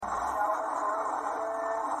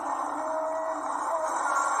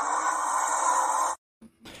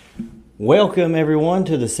Welcome, everyone,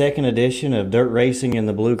 to the second edition of Dirt Racing in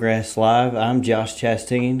the Bluegrass Live. I'm Josh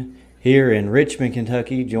Chastain here in Richmond,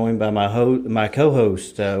 Kentucky, joined by my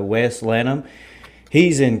co-host, Wes Lanham.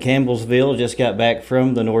 He's in Campbellsville, just got back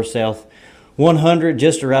from the North-South 100,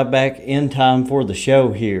 just arrived back in time for the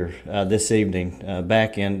show here this evening,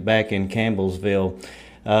 back in Campbellsville.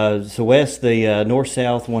 So, Wes, the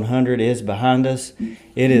North-South 100 is behind us.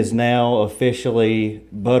 It is now officially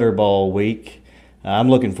Butterball Week.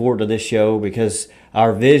 I'm looking forward to this show because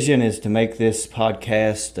our vision is to make this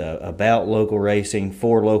podcast about local racing,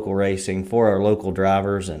 for our local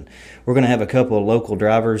drivers. And we're going to have a couple of local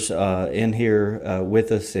drivers in here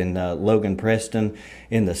with us in Logan Preston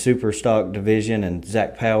in the Super Stock division and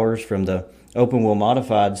Zach Powers from the Open Wheel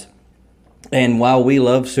Modifieds. And while we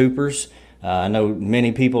love supers, I know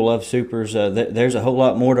many people love supers, there's a whole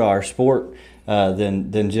lot more to our sport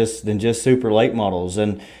than just super late models.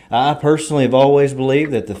 And I personally have always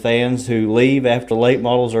believed that the fans who leave after late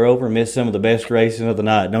models are over miss some of the best racing of the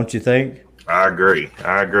night. Don't you think? I agree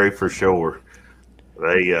for sure.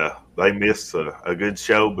 They miss a good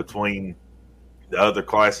show between the other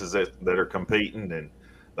classes that are competing, and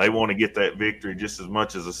they want to get that victory just as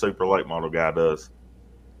much as a super late model guy does.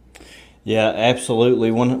 Yeah,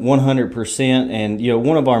 absolutely, 100%. And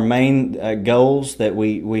one of our main goals that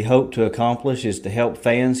we hope to accomplish is to help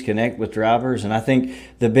fans connect with drivers. And I think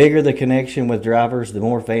the bigger the connection with drivers, the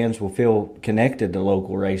more fans will feel connected to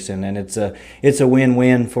local racing, and it's a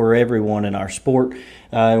win-win for everyone in our sport.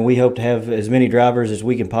 And we hope to have as many drivers as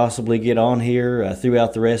we can possibly get on here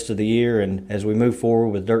throughout the rest of the year. And as we move forward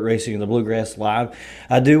with Dirt Racing and the Bluegrass Live,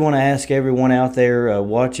 I do want to ask everyone out there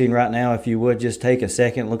watching right now, if you would just take a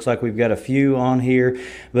second. Looks like we've got a few on here,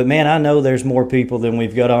 but man, I know there's more people than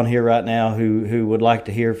we've got on here right now who would like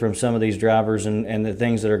to hear from some of these drivers and the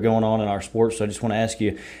things that are going on in our sport. So I just want to ask you,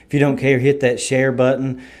 if you don't care, hit that share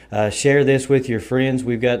button. Share this with your friends.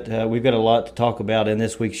 We've got a lot to talk about in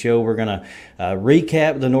this week's show. We're going to recap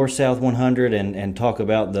the North-South 100 and talk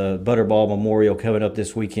about the Butterball Memorial coming up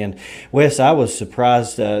this weekend. Wes, I was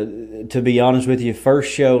surprised, to be honest with you.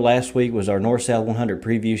 First show last week was our North-South 100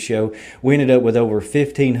 preview show. We ended up with over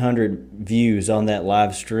 1,500 views on that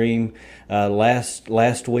live stream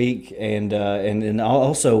last week, and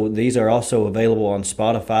also these are also available on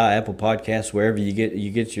Spotify, Apple Podcasts, wherever you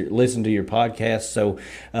get your listen to your podcasts. So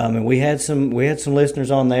and we had some listeners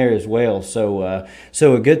on there as well. So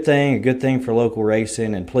a good thing for local racing.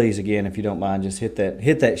 And please, again, if you don't mind, just hit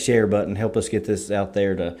that share button. Help us get this out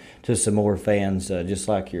there to some more fans, just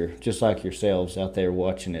like yourselves out there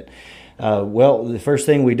watching it. Well, the first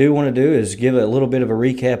thing we do want to do is give a little bit of a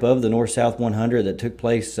recap of the North-South 100 that took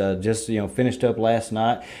place finished up last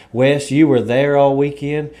night. Wes, you were there all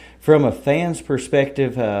weekend. From a fan's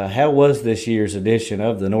perspective, how was this year's edition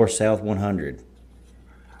of the North-South 100?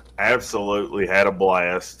 Absolutely had a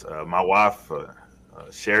blast. My wife,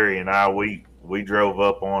 Sherry, and I, we drove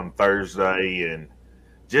up on Thursday and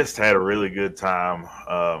just had a really good time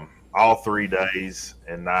all 3 days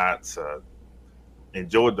and nights.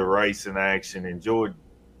 Enjoyed the racing action, enjoyed,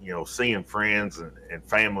 seeing friends and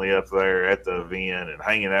family up there at the event and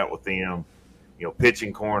hanging out with them,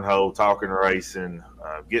 pitching cornhole, talking racing,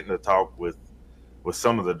 getting to talk with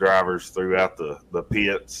some of the drivers throughout the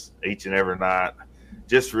pits each and every night.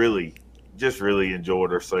 Just really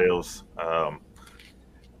enjoyed ourselves. I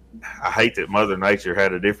hate that Mother Nature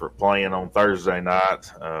had a different plan on Thursday night,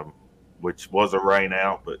 which was a rain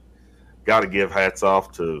out, but got to give hats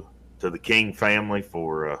off to the King family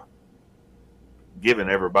for giving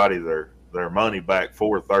everybody their money back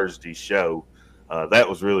for Thursday's show. That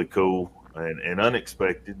was really cool and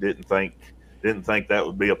unexpected. Didn't think that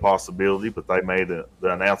would be a possibility, but they made the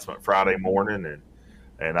announcement Friday morning,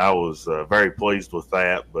 and I was very pleased with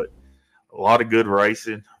that. But a lot of good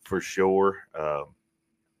racing for sure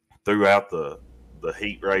throughout the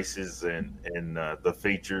heat races and the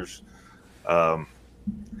features.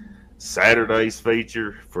 Saturday's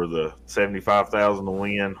feature for the $75,000 to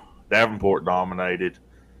win, Davenport dominated.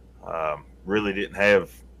 Really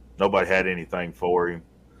nobody had anything for him.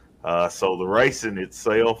 So the racing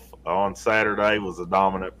itself on Saturday was a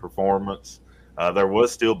dominant performance. There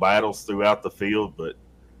was still battles throughout the field, but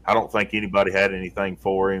I don't think anybody had anything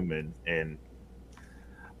for him. And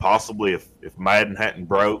possibly if Madden hadn't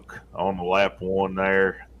broke on the lap one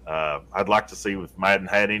there, I'd like to see if Madden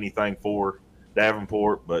had anything for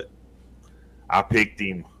Davenport, but I picked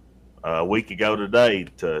him a week ago today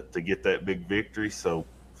to get that big victory. So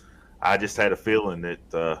I just had a feeling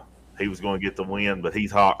that he was going to get the win, but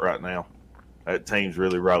he's hot right now. That team's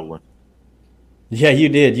really rolling. Yeah, you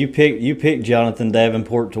did. You picked Jonathan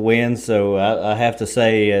Davenport to win, so I have to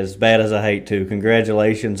say, as bad as I hate to,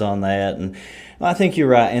 congratulations on that. And I think you're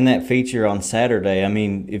right in that feature on Saturday. I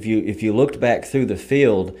mean, if you looked back through the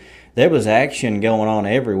field, there was action going on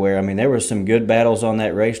everywhere. I mean, there were some good battles on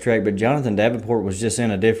that racetrack, but Jonathan Davenport was just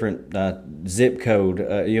in a different zip code.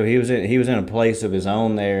 He was in a place of his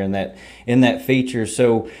own there in that feature.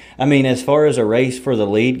 So, I mean, as far as a race for the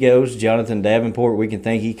lead goes, Jonathan Davenport, we can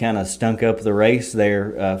think he kind of stunk up the race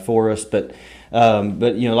there for us, but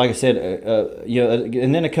like I said,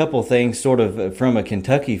 and then a couple of things, sort of from a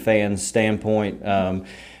Kentucky fan's standpoint.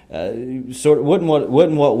 Sort of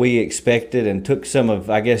wasn't what we expected, and took some of,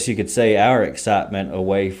 I guess you could say, our excitement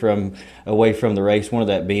away from the race. One of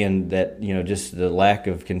that being that just the lack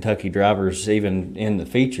of Kentucky drivers even in the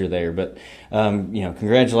feature there. But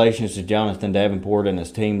congratulations to Jonathan Davenport and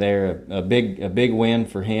his team there. A big win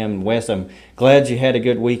for him. Wes, I'm glad you had a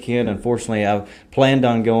good weekend. Unfortunately, I planned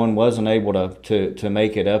on going, wasn't able to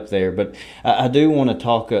make it up there. But I do want to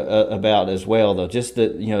talk about as well, though, just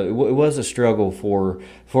that it was a struggle for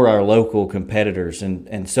our local competitors,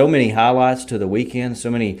 and so many highlights to the weekend, so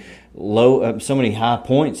many high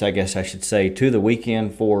points, I guess I should say, to the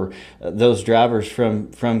weekend for those drivers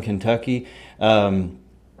from Kentucky. Only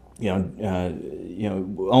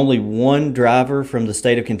one driver from the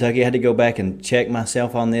state of Kentucky. I had to go back and check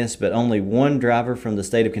myself on this, but only one driver from the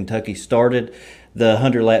state of Kentucky started the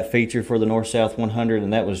 100-lap feature for the North-South 100,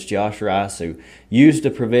 and that was Josh Rice, who used a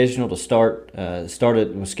provisional to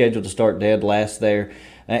was scheduled to start dead last there.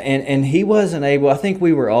 And he wasn't able. I think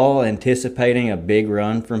we were all anticipating a big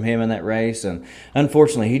run from him in that race, and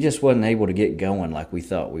unfortunately, he just wasn't able to get going like we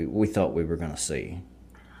thought we were going to see.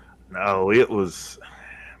 No, it was.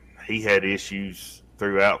 He had issues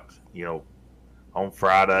throughout, on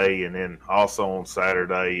Friday and then also on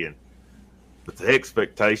Saturday, but the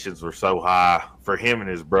expectations were so high for him and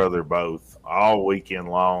his brother both all weekend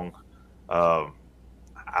long. I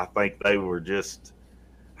think they were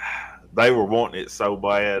wanting it so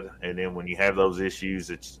bad, and then when you have those issues,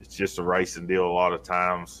 it's just a racing deal a lot of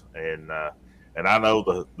times. And I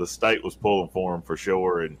know the state was pulling for him for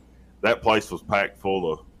sure, and that place was packed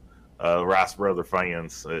full of Rice brother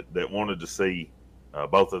fans that wanted to see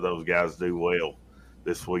both of those guys do well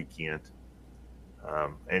this weekend.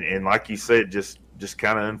 And like you said, just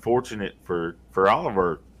kind of unfortunate for all of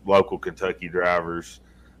our local Kentucky drivers.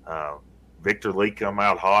 Victor Lee come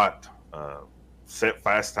out hot. Set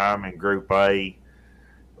fast time in Group A.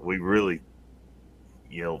 We really,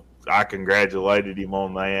 I congratulated him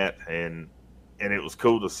on that, and it was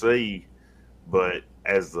cool to see. But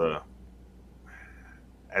as the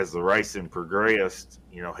racing progressed,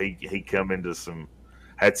 he come into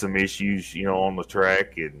had some issues, on the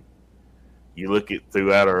track, and you look at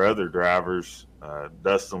throughout our other drivers,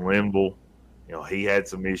 Dustin Limble, he had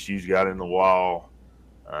some issues, got in the wall.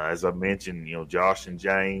 As I mentioned, Josh and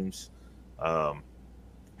James.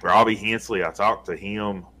 Robbie Hensley, I talked to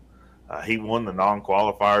him. He won the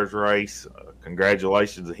non-qualifiers race.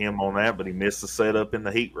 Congratulations to him on that, but he missed the setup in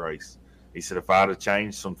the heat race. He said if I'd have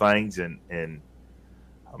changed some things and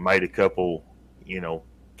made a couple,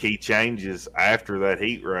 key changes after that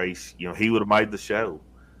heat race, he would have made the show,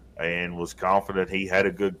 and was confident he had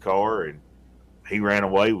a good car, and he ran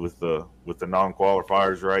away with the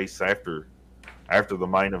non-qualifiers race after the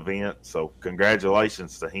main event. So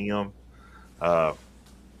congratulations to him.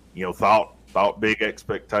 Thought big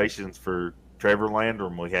expectations for Trevor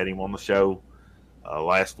Landrum. We had him on the show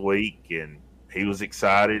last week, and he was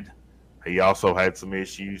excited. He also had some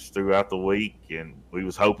issues throughout the week, and we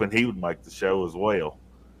was hoping he would make the show as well.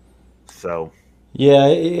 So, yeah,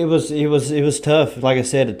 it was tough. Like I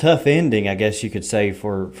said, a tough ending, I guess you could say,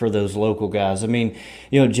 for those local guys. I mean,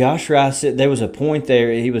 Josh Rice. There was a point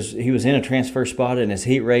there. He was in a transfer spot in his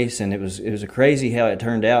heat race, and it was a crazy how it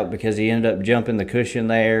turned out, because he ended up jumping the cushion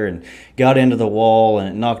there and got into the wall, and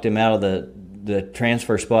it knocked him out of the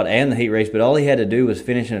transfer spot and the heat race. But all he had to do was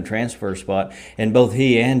finish in a transfer spot, and both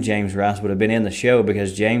he and James Rice would have been in the show,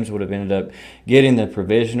 because James would have ended up getting the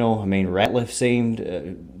provisional. I mean, Ratliff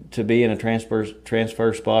seemed to be in a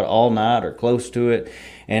transfer spot all night or close to it,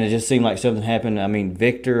 and it just seemed like something happened. I mean,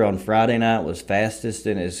 Victor on Friday night was fastest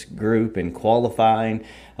in his group in qualifying.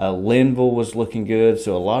 Linville was looking good.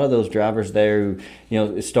 So a lot of those drivers there who,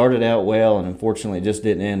 it started out well, and unfortunately it just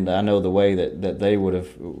didn't end, I know, the way that they would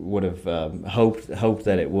have hoped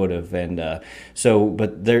that it would have. And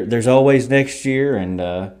but there's always next year, and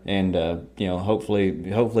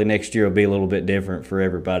hopefully next year will be a little bit different for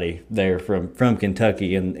everybody there from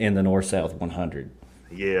Kentucky in the North-South 100.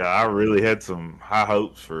 Yeah, I really had some high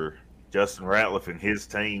hopes for Justin Ratliff and his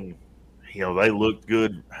team. they looked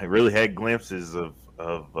good. I really had glimpses of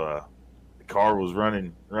the car was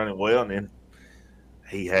running well, and then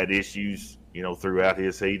he had issues, throughout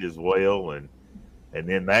his heat as well, and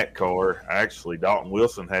then that car, actually, Dalton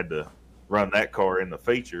Wilson had to run that car in the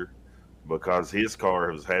feature because his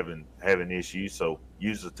car was having issues. So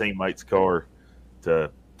used the teammate's car to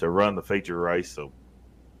run the feature race. So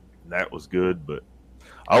that was good. But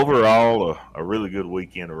overall, a really good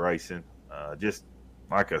weekend of racing. Just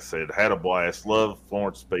like I said, had a blast. Love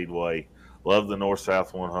Florence Speedway. Love the North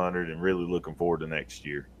South 100, and really looking forward to next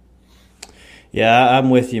year. Yeah, I'm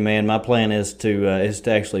with you, man. My plan is to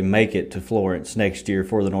actually make it to Florence next year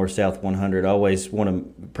for the North South 100. Always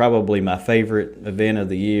probably my favorite event of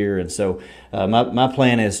the year, and so my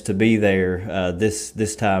plan is to be there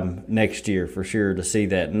this time next year for sure to see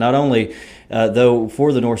that. Not only though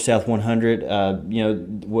for the North South 100,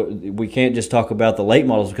 we can't just talk about the late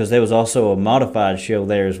models because there was also a modified show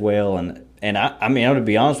there as well, and I mean, I'm to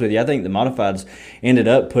be honest with you, I think the modifieds ended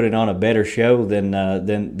up putting on a better show than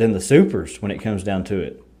the supers when it comes down to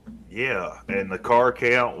it. Yeah, and the car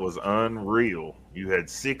count was unreal. You had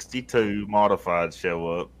 62 modifieds show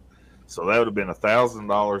up, so that would have been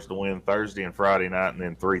 $1,000 to win Thursday and Friday night, and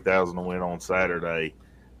then $3,000 to win on Saturday.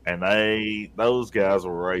 And those guys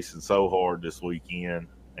were racing so hard this weekend,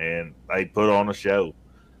 and they put on a show,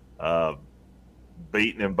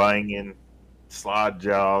 beating and banging, slide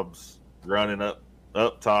jobs, running up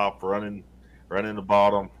top, running the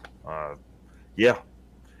bottom. Yeah,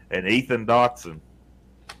 and Ethan Dotson,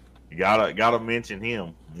 you gotta mention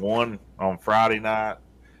him. Won on Friday night,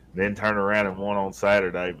 then turned around and won on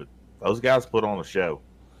Saturday. But those guys put on a show.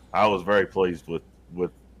 I was very pleased with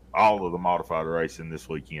all of the modified racing this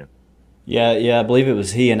weekend. Yeah, I believe it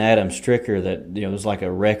was he and Adam Stricker that it was like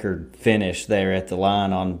a record finish there at the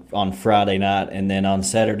line on Friday night, and then on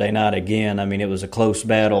Saturday night again. I mean, it was a close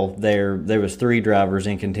battle there. There was 3 drivers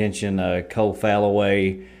in contention: Cole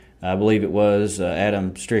Falloway, I believe it was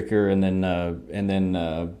Adam Stricker, and then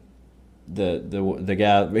the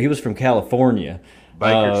guy. He was from California.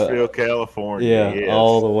 Bakersfield, California. Yeah, yes.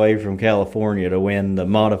 All the way from California to win the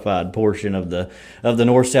modified portion of the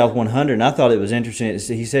North South 100. And I thought it was interesting.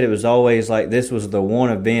 He said it was always like this was the one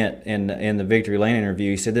event in the Victory Lane interview.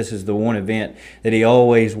 He said this is the one event that he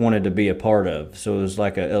always wanted to be a part of. So it was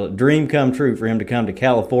like a dream come true for him to come to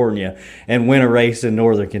California and win a race in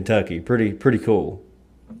Northern Kentucky. Pretty cool.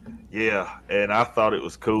 Yeah, and I thought it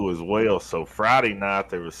was cool as well. So Friday night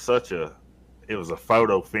there was it was a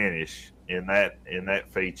photo finish in that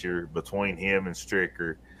feature between him and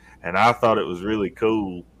Stricker, and I thought it was really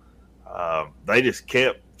cool. They just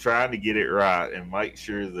kept trying to get it right and make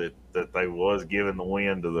sure that they was giving the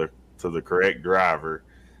win to the correct driver,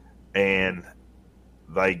 and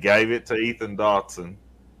they gave it to Ethan Dotson,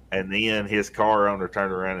 and then his car owner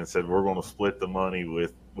turned around and said, "We're going to split the money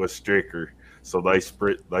with Stricker." So they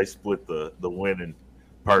split the winning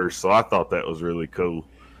purse. So I thought that was really cool.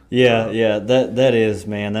 Yeah, that is,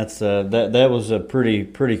 man. That's that was a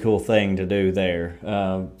pretty cool thing to do there,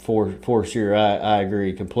 for sure. I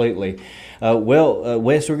agree completely.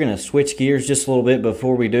 Wes, we're going to switch gears just a little bit.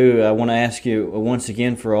 Before we do, I want to ask you once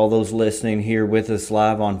again for all those listening here with us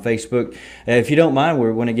live on Facebook, if you don't mind,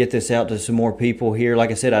 we're going to get this out to some more people here.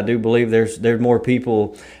 Like I said, I do believe there's more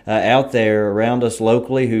people out there around us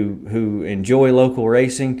locally who enjoy local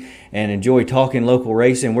racing and enjoy talking local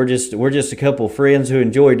racing. We're just a couple of friends who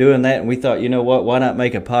enjoy doing that, and we thought, you know what, why not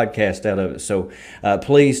make a podcast out of it? So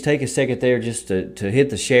please take a second there just to hit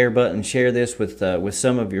the share button, share this with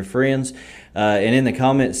some of your friends, and in the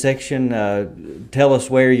comment section, tell us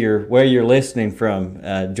where you're listening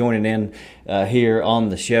from, joining in here on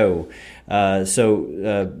the show.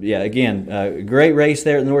 Again, great race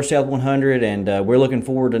there at the North South 100, and we're looking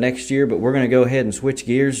forward to next year. But we're going to go ahead and switch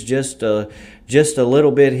gears just a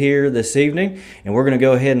little bit here this evening, and we're going to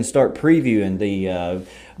go ahead and start previewing the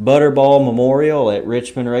Butterball Memorial at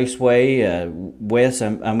Richmond Raceway. Wes,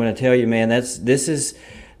 I'm going to tell you, man, this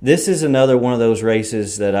is another one of those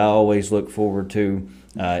races that I always look forward to.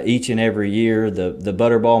 Each and every year, the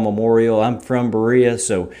Butterball Memorial. I'm from Berea,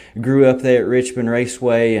 so grew up there at Richmond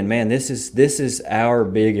Raceway, and man, this is our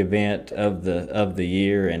big event of the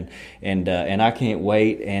year, and I can't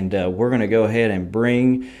wait. And we're going to go ahead and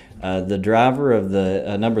bring the driver of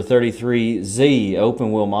the number 33Z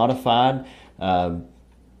Open Wheel Modified,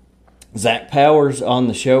 Zach Powers, on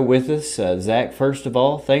the show with us. Zach, first of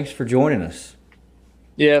all, thanks for joining us.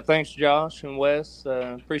 Yeah, thanks, Josh and Wes.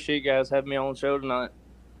 Appreciate you guys having me on the show tonight.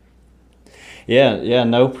 Yeah,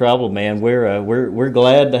 no problem, man. We're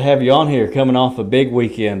glad to have you on here, coming off a big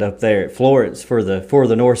weekend up there at Florence for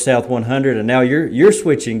the North South 100, and now you're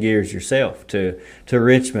switching gears yourself to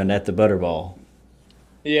Richmond at the Butterball.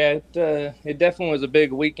 Yeah, it definitely was a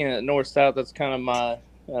big weekend at North South. That's kind of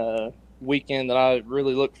my weekend that I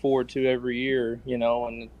really look forward to every year,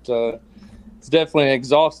 and it's definitely an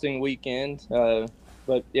exhausting weekend.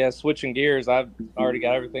 But yeah, switching gears, I've already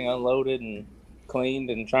got everything unloaded and cleaned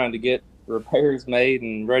and trying to get repairs made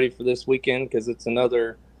and ready for this weekend because it's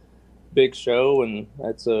another big show and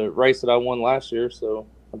it's a race that I won last year, so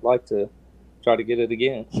I'd like to try to get it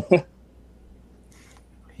again.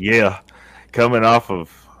 Yeah, coming off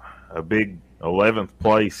of a big 11th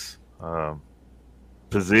place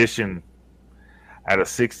position at a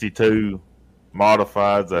 62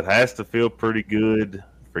 modifieds, that has to feel pretty good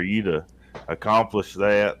for you to accomplish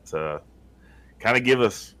that. Kind of give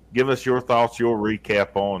us your thoughts, your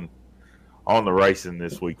recap on the racing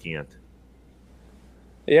this weekend.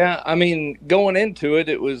 Yeah, I mean, going into it,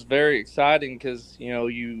 it was very exciting because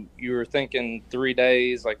you were thinking 3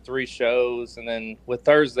 days, like 3 shows, and then with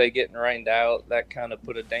Thursday getting rained out, that kind of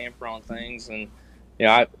put a damper on things. And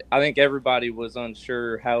I think everybody was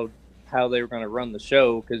unsure how they were going to run the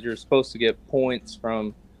show because you're supposed to get points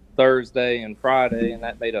from Thursday and Friday, and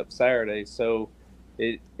that made up Saturday. So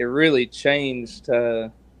it really changed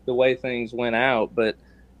the way things went out. But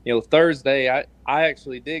Thursday, I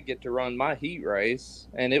actually did get to run my heat race,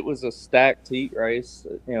 and it was a stacked heat race,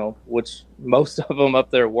 which most of them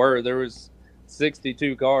up there were. There was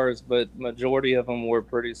 62 cars, but majority of them were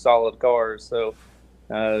pretty solid cars. So,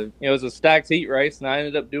 it was a stacked heat race, and I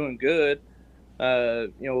ended up doing good,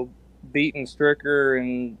 beating Stricker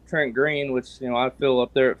and Trent Green, which, I feel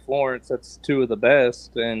up there at Florence, that's 2 of the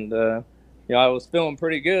best. And, I was feeling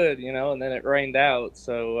pretty good, and then it rained out.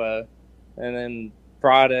 So, and then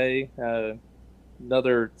Friday,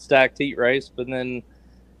 another stacked heat race, but then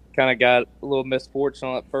kind of got a little misfortune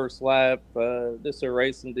on that first lap. Just a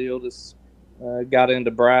racing deal. Just got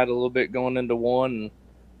into Brad a little bit going into one, and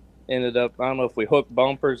ended up, I don't know if we hooked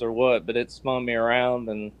bumpers or what, but it spun me around,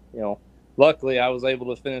 and luckily I was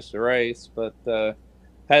able to finish the race. But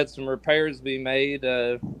had some repairs be made.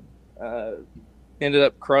 Ended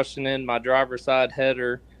up crushing in my driver's side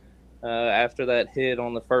header after that hit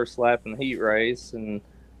on the first lap in the heat race, and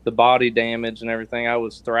the body damage and everything. I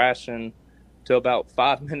was thrashing till about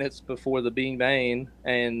 5 minutes before the B main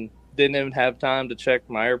and didn't even have time to check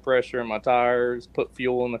my air pressure in my tires, put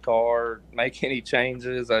fuel in the car, make any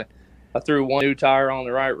changes. I threw one new tire on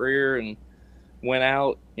the right rear and went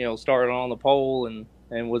out, started on the pole and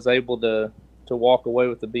was able to walk away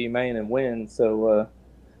with the B main and win. So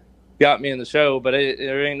got me in the show, but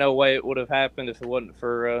there ain't no way it would have happened if it wasn't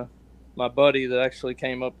for my buddy that actually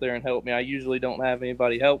came up there and helped me. I usually don't have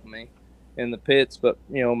anybody help me in the pits, but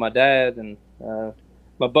my dad and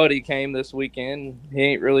my buddy came this weekend. He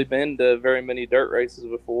ain't really been to very many dirt races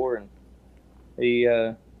before, and he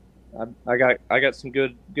I got some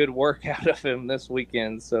good work out of him this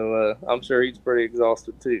weekend. So I'm sure he's pretty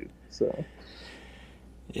exhausted too. So.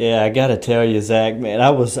 Yeah, I got to tell you, Zach, man,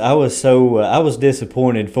 I was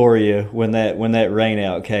disappointed for you when that rain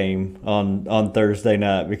out came on Thursday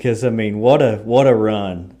night, because I mean, what a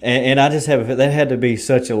run, and I just have that had to be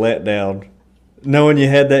such a letdown, knowing you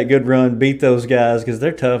had that good run, beat those guys because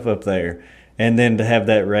they're tough up there, and then to have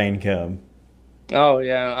that rain come. Oh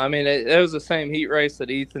yeah, I mean it was the same heat race that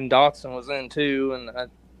Ethan Dotson was in too, and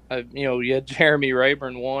I you had Jeremy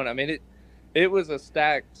Rayburn won. I mean it was a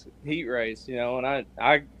stacked heat race, and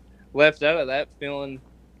I left out of that feeling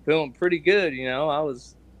pretty good. I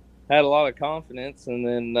had a lot of confidence, and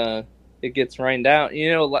then it gets rained out.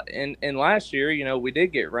 And last year, we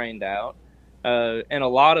did get rained out, and a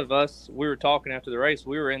lot of us, we were talking after the race,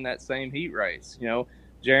 we were in that same heat race.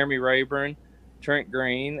 Jeremy Rayburn, Trent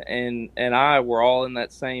Green, and I were all in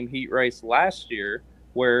that same heat race last year,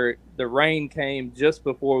 where the rain came just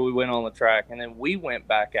before we went on the track, and then we went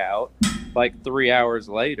back out like 3 hours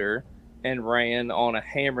later and ran on a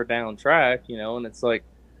hammer down track, and it's like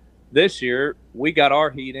this year we got our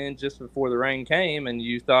heat in just before the rain came, and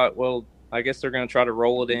you thought, well, I guess they're going to try to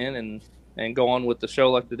roll it in and go on with the show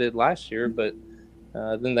like they did last year, but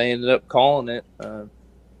then they ended up calling it.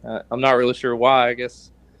 I'm not really sure why. I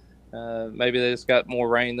guess maybe they just got more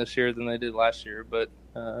rain this year than they did last year, but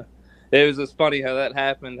it was just funny how that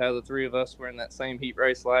happened, how the three of us were in that same heat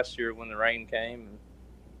race last year when the rain came.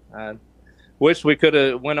 And wish we could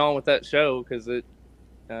have went on with that show, because it,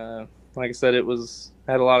 like I said,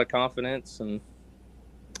 had a lot of confidence, and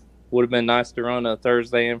would have been nice to run a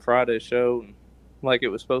Thursday and Friday show like it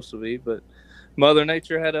was supposed to be. But Mother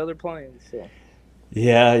Nature had other plans. So.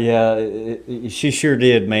 Yeah, she sure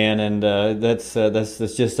did, man, and that's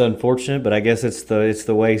just unfortunate. But I guess it's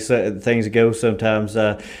the way things go sometimes.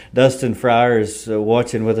 Dustin Fryer is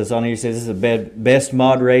watching with us on here. He says this is the best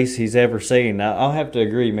mod race he's ever seen. Now, I'll have to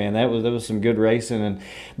agree, man. That was some good racing, and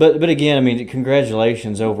but again, I mean,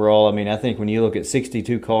 congratulations overall. I mean, I think when you look at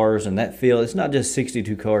 62 cars and that field, it's not just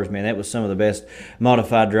 62 cars, man. That was some of the best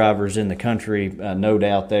modified drivers in the country, no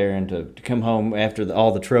doubt there, and to come home after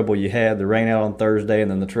all the trouble you had, the rain out on Thursday.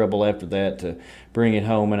 And then the trouble after that to bring it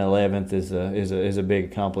home in 11th is a big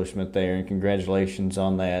accomplishment there, and congratulations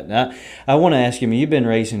on that. Now, I want to ask you, I mean, you've been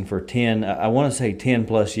racing for 10, I want to say 10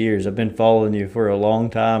 plus years. I've been following you for a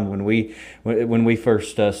long time when we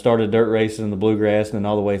first started dirt racing in the bluegrass and then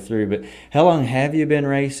all the way through. But how long have you been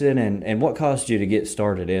racing, and what caused you to get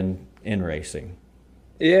started in racing?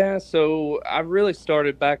 Yeah, so I really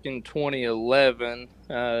started back in 2011.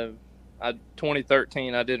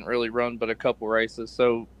 2013, I didn't really run but a couple races.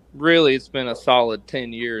 So really, it's been a solid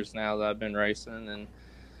 10 years now that I've been racing. And,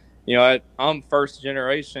 I'm first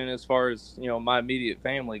generation as far as, my immediate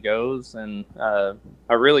family goes. And I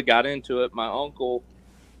really got into it. My uncle,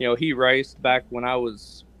 he raced back when I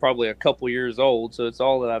was probably a couple years old. So it's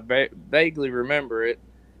all that I vaguely remember it.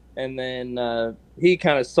 And then he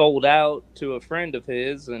kind of sold out to a friend of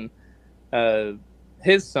his, and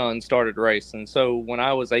his son started racing. So when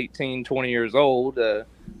I was 18, 20 years old,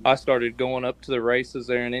 I started going up to the races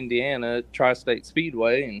there in Indiana at Tri-State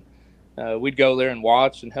Speedway, and we'd go there and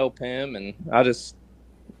watch and help him. And I just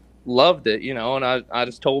loved it, and I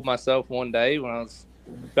just told myself one day when I was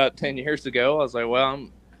about 10 years ago, I was like, well,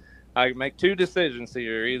 I can make two decisions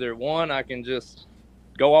here. Either one, I can just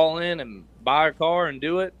go all in and buy a car and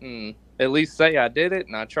do it and at least say I did it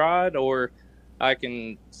and I tried, or I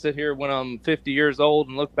can sit here when I'm 50 years old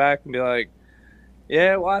and look back and be like,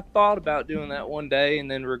 yeah, well, I thought about doing that one day and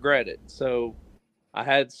then regret it. So I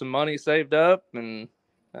had some money saved up, and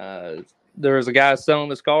there was a guy selling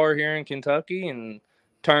his car here in Kentucky, and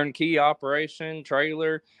turnkey operation,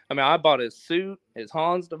 trailer. I mean, I bought his suit, his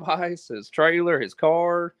Hans device, his trailer, his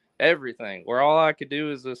car, everything, where all I could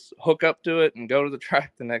do is just hook up to it and go to the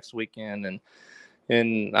track the next weekend.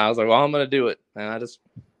 And I was like, well, I'm going to do it. And I just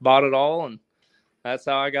bought it all, and that's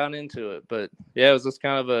how I got into it. But yeah, it was just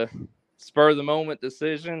kind of a spur of the moment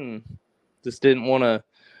decision. Just didn't want to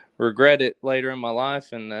regret it later in my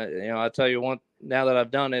life. And I tell you what, now that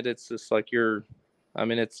I've done it, it's just like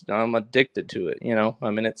I'm addicted to it.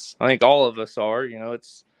 I think all of us are.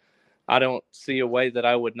 I don't see a way that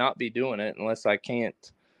I would not be doing it unless I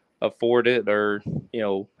can't afford it, or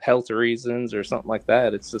health reasons or something like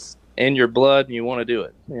that. It's just in your blood and you want to do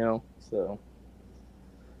it. So.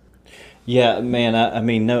 Yeah, man. I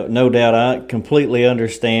mean, no doubt. I completely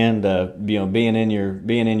understand. Being in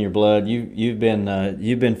your blood. You've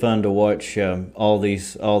been fun to watch all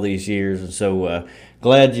these years, and so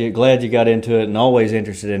glad you got into it, and always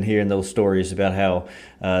interested in hearing those stories about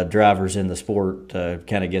how drivers in the sport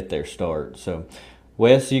kind of get their start. So,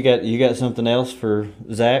 Wes, you got something else for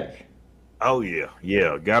Zach? Oh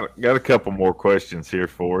yeah. Got a couple more questions here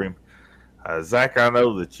for him. Zach, I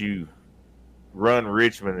know that you run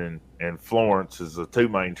Richmond and Florence as the two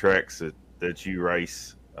main tracks that you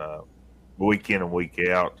race week in and week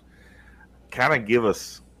out. Kind of give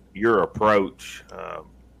us your approach.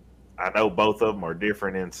 I know both of them are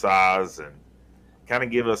different in size, and kind of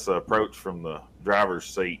give us an approach from the driver's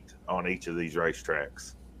seat on each of these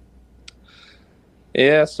racetracks.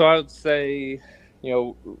 Yeah, so I would say,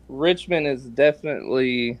 Richmond is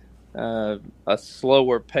definitely a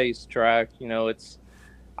slower paced track.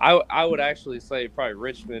 I would actually say probably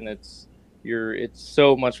Richmond. It's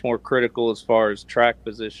so much more critical as far as track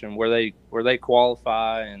position, where they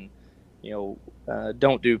qualify and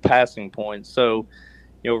don't do passing points. So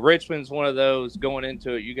Richmond's one of those, going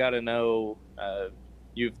into it, you got to know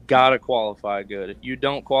you've got to qualify good. If you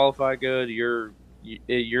don't qualify good, you're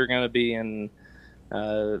going to be in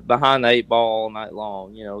behind the eight ball all night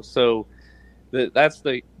long. So. That's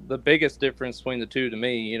the biggest difference between the two to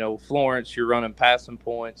me. Florence, you're running passing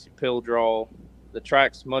points, you pill draw. The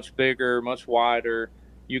track's much bigger, much wider.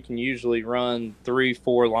 You can usually run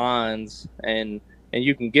 3-4 lines, and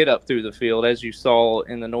you can get up through the field. As you saw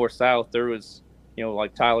in the North-South, there was,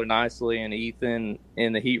 like Tyler Nicely and Ethan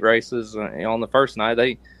in the heat races on the first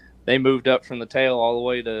night. They moved up from the tail all the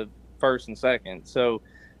way to first and second. So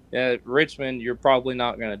at Richmond, you're probably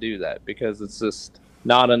not going to do that because it's just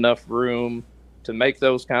not enough room to make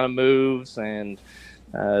those kind of moves, and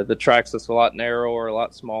the track's just a lot narrower, a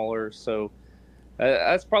lot smaller. So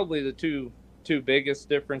that's probably the two biggest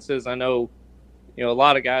differences. I know, a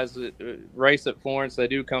lot of guys that race at Florence, they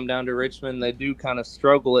do come down to Richmond. They do kind of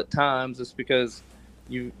struggle at times, just because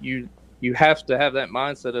you have to have that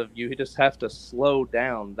mindset of you just have to slow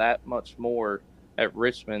down that much more at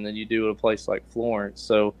Richmond than you do at a place like Florence.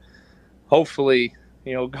 So hopefully,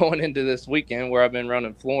 going into this weekend where I've been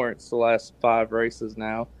running Florence the last 5 races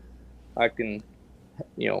now, I can,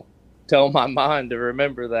 tell my mind to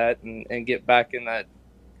remember that and get back in that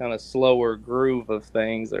kind of slower groove of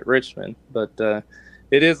things at Richmond. But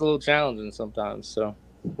it is a little challenging sometimes, so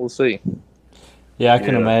we'll see. Yeah, I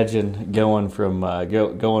can imagine going from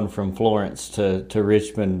Florence to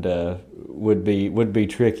Richmond would be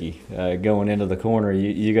tricky. Going into the corner,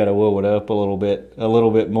 you got to whoa it up a little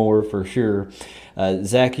bit more for sure.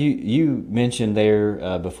 Zach, you mentioned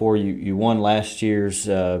there before you won last year's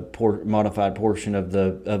modified portion of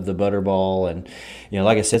the Butterball, and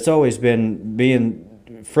like I said, it's always been being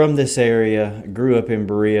from this area, grew up in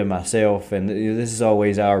Berea myself, and this is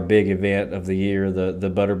always our big event of the year,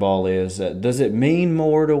 the Butterball is. Does it mean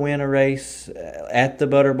more to win a race at the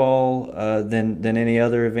Butterball than any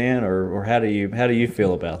other event, or how do you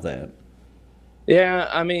feel about that? Yeah,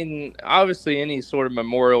 I mean, obviously any sort of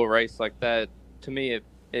memorial race like that, to me,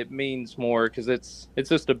 it means more because it's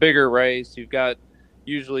just a bigger race. You've got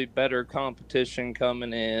usually better competition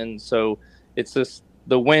coming in, so it's just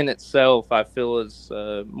the win itself, I feel, is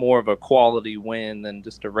more of a quality win than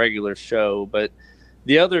just a regular show. But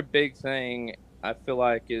the other big thing I feel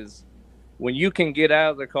like is when you can get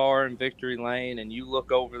out of the car in victory lane and you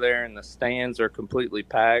look over there and the stands are completely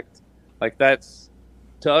packed, like that's,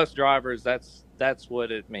 to us drivers, that's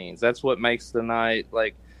what it means. That's what makes the night.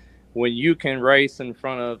 Like when you can race in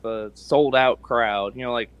front of a sold out crowd,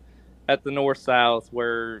 like at the North-South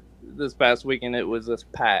where this past weekend it was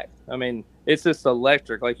just packed. I mean, it's just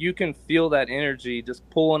electric. Like you can feel that energy just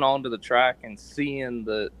pulling onto the track and seeing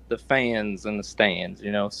the fans in the stands,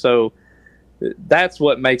 So that's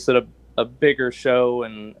what makes it a bigger show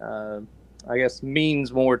and I guess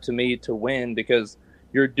means more to me to win because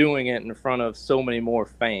you're doing it in front of so many more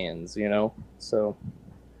fans, So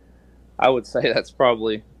I would say that's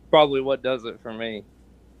probably what does it for me.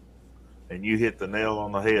 And you hit the nail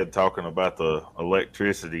on the head talking about the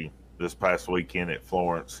electricity this past weekend at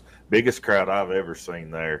Florence. Biggest crowd I've ever seen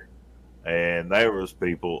there. And there was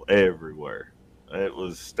people everywhere. It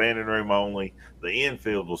was standing room only. The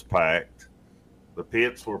infield was packed. The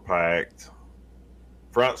pits were packed.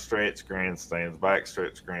 Front stretch grandstands, back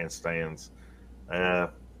stretch grandstands. I'm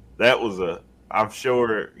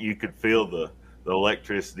sure you could feel the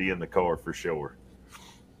electricity in the car for sure.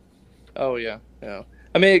 Oh, yeah.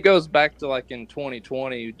 I mean, it goes back to like in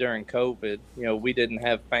 2020 during COVID, we didn't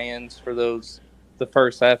have fans for the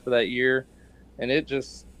first half of that year. And it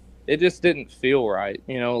just didn't feel right.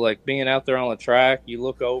 Like being out there on the track, you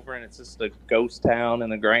look over and it's just a ghost town in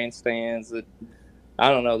the grandstands that, I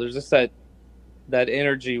don't know, there's just that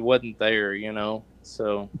energy wasn't there,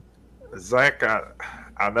 So Zach,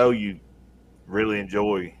 I know you really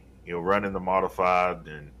enjoy, running the modified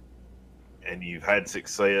and you've had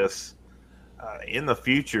success. In the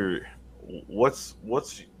future, what's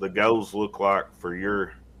the goals look like for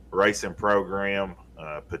your racing program?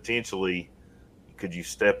 Potentially, could you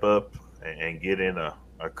step up and get in a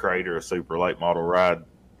crate or a super late model ride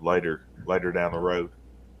later down the road?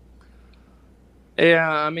 Yeah,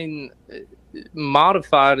 I mean,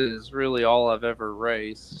 modified is really all I've ever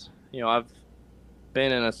raced. I've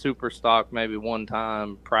been in a super stock maybe one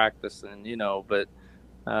time practicing, but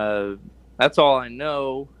that's all I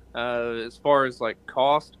know. As far as like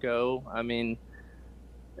cost go, I mean,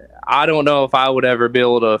 I don't know if I would ever be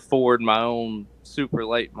able to afford my own super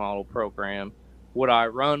late model program. Would I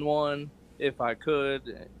run one if I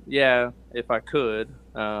could? Yeah, if I could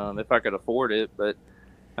afford it. But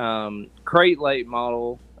crate late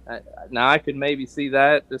model, now I could maybe see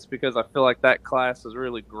that just because I feel like that class is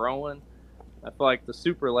really growing. I feel like the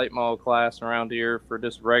super late model class around here for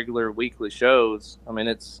just regular weekly shows, I mean,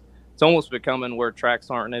 it's almost becoming where tracks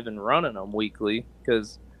aren't even running them weekly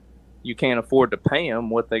because you can't afford to pay them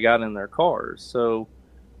what they got in their cars. So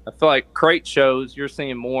I feel like crate shows, you're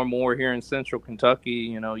seeing more and more here in central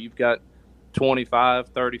Kentucky. You've got 25,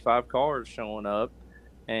 35 cars showing up,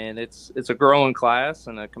 and it's a growing class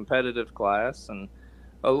and a competitive class and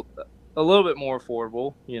a little bit more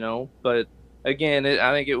affordable, But again,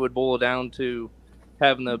 I think it would boil down to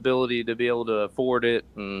having the ability to be able to afford it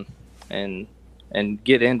and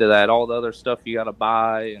get into that. All the other stuff you got to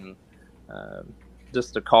buy and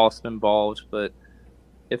just the cost involved. But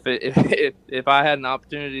if I had an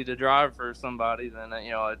opportunity to drive for somebody, then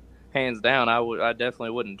hands down, I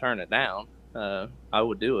definitely wouldn't turn it down. I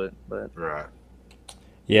would do it. But right.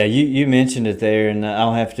 Yeah, you mentioned it there, and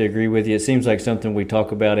I'll have to agree with you. It seems like something we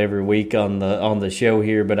talk about every week on the show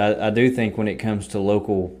here, but I do think when it comes to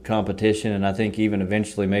local competition, and I think even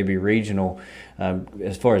eventually maybe regional,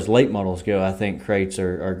 as far as late models go, I think crates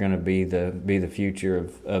are going to be the future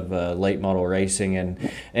of late model racing,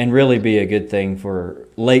 and really be a good thing for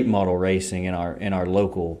late model racing in our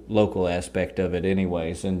local aspect of it,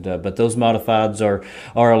 anyways. And but those modifieds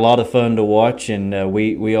are a lot of fun to watch, and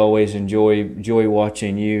we always enjoy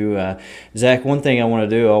watching you. Zach, one thing I want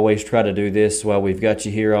to do, I always try to do this while we've got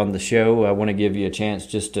you here on the show. I want to give you a chance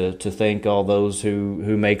just to thank all those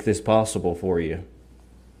who make this possible for you.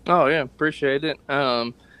 Oh yeah, appreciate it. Yeah,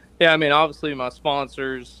 I mean, obviously my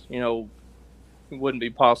sponsors, it wouldn't be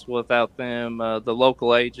possible without them. The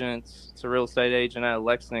local agents, it's a real estate agent out of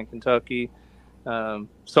Lexington, Kentucky.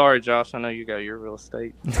 Sorry, Josh, I know you got your real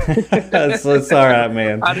estate. That's all right,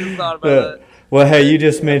 man. I just thought about that. Well, hey, you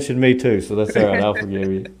just mentioned me too, so that's all right. I'll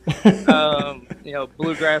forgive you.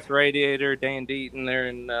 Bluegrass Radiator, Dan Deaton there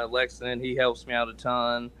in Lexington, he helps me out a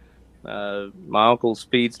ton. My uncle's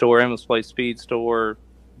Speed Store, Emma's Place Speed Store,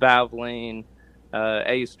 Valvoline,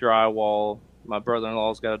 Ace Drywall. My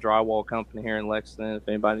brother-in-law's got a drywall company here in Lexington if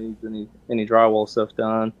anybody needs any drywall stuff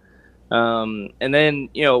done. And then,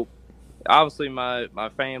 obviously my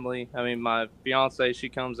family. I mean, my fiance, she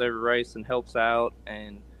comes every race and helps out.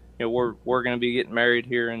 And, we're going to be getting married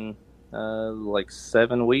here in like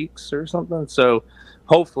 7 weeks or something. So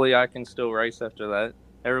hopefully I can still race after that.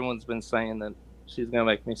 Everyone's been saying that she's going to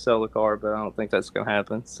make me sell the car, but I don't think that's going to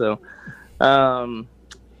happen. So,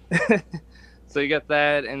 so you got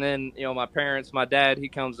that, and then my parents, my dad, he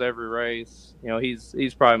comes to every race.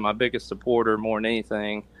 He's probably my biggest supporter more than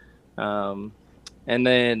anything. And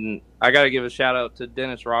then I got to give a shout out to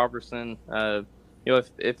Dennis Robertson.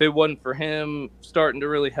 If it wasn't for him starting to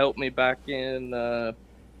really help me back in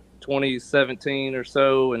 2017 or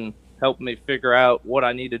so, and helping me figure out what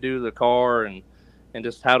I need to do to the car and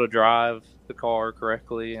just how to drive the car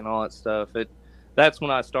correctly and all that stuff, that's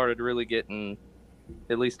when I started really getting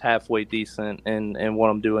at least halfway decent in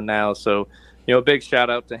what I'm doing now. So, a big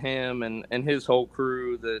shout out to him and his whole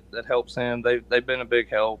crew that helps him. They've been a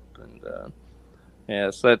big help.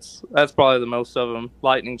 And so that's probably the most of them.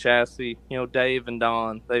 Lightning Chassis, Dave and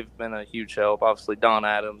Don, they've been a huge help. Obviously, Don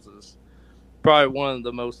Adams is probably one of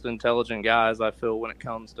the most intelligent guys I feel when it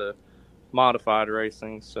comes to modified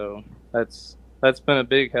racing. So that's been a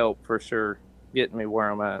big help for sure, getting me where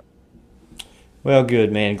I'm at. Well,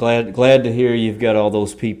 good, man. Glad to hear you've got all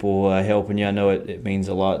those people helping you. I know it means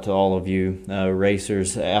a lot to all of you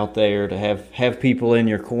racers out there to have people in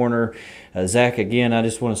your corner. Zach, again, I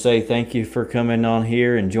just want to say thank you for coming on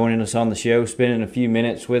here and joining us on the show, spending a few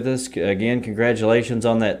minutes with us. Again, congratulations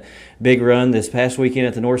on that big run this past weekend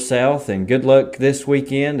at the North-South, and good luck this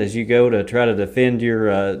weekend as you go to try to defend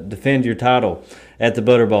your title at the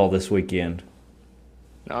Butterball this weekend.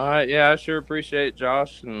 All right, yeah, I sure appreciate it,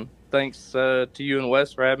 Josh, and thanks to you and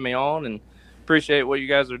Wes for having me on, and appreciate what you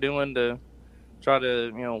guys are doing to try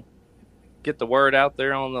to, get the word out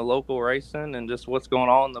there on the local racing and just what's going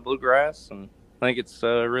on in the bluegrass. And I think it's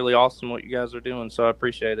really awesome what you guys are doing, so I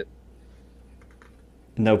appreciate it.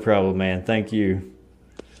 No problem, man. Thank you.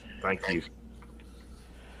 Thank you.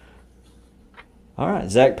 All right,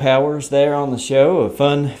 Zach Powers there on the show. A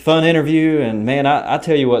fun interview, and man, I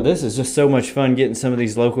tell you what, this is just so much fun getting some of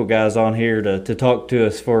these local guys on here to talk to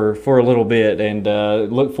us for a little bit, and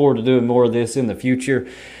look forward to doing more of this in the future.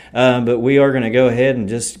 But we are going to go ahead and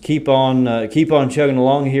just keep on chugging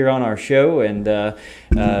along here on our show, and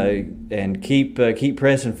keep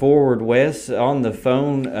pressing forward. Wes on the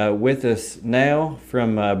phone with us now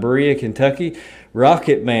from Berea, Kentucky.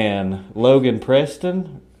 Rocket Man Logan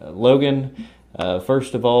Preston. Logan.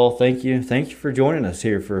 First of all, thank you for joining us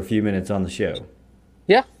here for a few minutes on the show.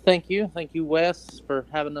 Yeah, thank you, Wes, for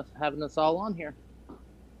having us all on here.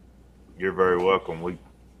 You're very welcome.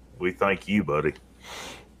 We thank you, buddy.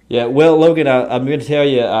 Yeah, well, Logan, I'm going to tell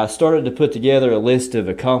you, I started to put together a list of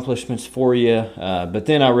accomplishments for you, but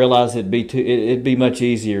then I realized it'd be much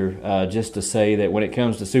easier just to say that when it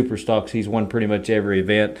comes to super stocks, he's won pretty much every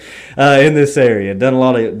event in this area. Done a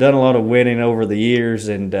lot of winning over the years,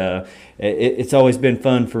 and it's always been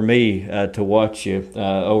fun for me to watch you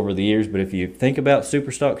over the years. But if you think about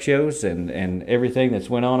super stock shows and everything that's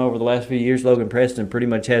went on over the last few years, Logan Preston pretty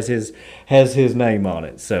much has his name on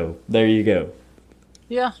it. So there you go.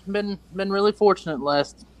 Yeah, been really fortunate the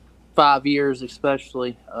last 5 years,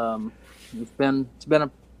 especially. It's been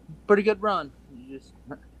a pretty good run.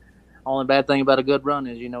 Only bad thing about a good run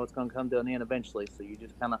is it's going to come to an end eventually. So you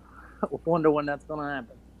just kind of wonder when that's going to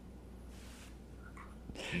happen.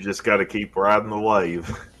 You just got to keep riding the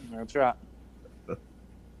wave. That's right.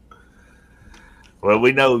 Well,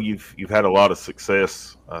 we know you've had a lot of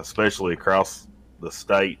success, especially across the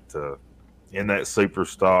state in that super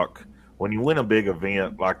stock. When you win a big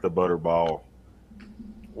event like the Butterball,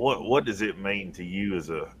 what does it mean to you as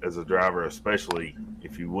a driver, especially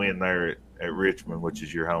if you win there at Richmond, which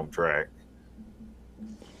is your home track?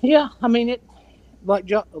 Yeah, I mean it. Like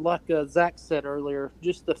Zach said earlier,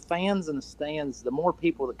 just the fans in the stands. The more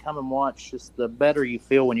people that come and watch, just the better you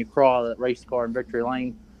feel when you crawl that race car in victory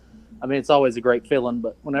lane. I mean, it's always a great feeling,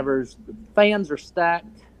 but whenever fans are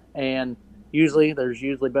stacked, and there's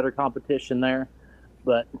usually better competition there.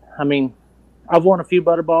 But I mean, I've won a few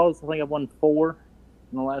Butterballs. I think I've won 4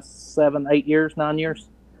 in the last 7, 8 years, 9 years.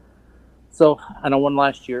 So, and I won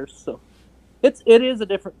last year. So, it is a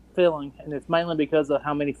different feeling, and it's mainly because of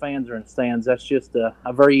how many fans are in the stands. That's just a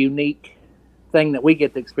very unique thing that we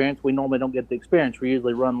get to experience. We normally don't get to experience. We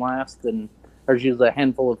usually run last, and there's usually a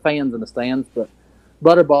handful of fans in the stands. But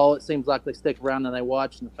Butterball, it seems like they stick around and they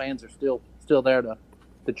watch, and the fans are still there to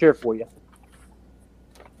cheer for you.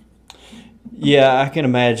 Yeah, I can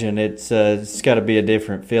imagine it's got to be a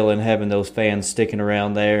different feeling having those fans sticking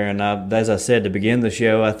around there. And as I said to begin the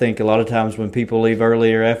show, I think a lot of times when people leave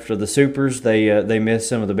earlier after the supers, they miss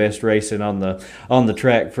some of the best racing on the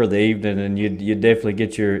track for the evening, and you definitely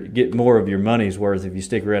get more of your money's worth if you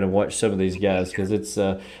stick around and watch some of these guys, because it's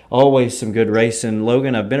always some good racing.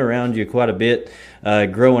 Logan, I've been around you quite a bit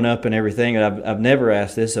growing up and everything, and I've never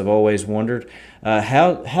asked this. I've always wondered.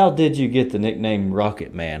 How did you get the nickname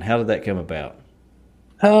Rocket Man? How did that come about?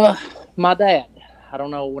 My dad. I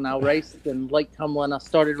don't know, when I raced in Lake Cumberland, I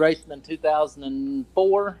started racing in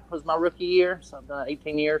 2004 was my rookie year, so I've done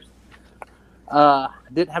 18 years.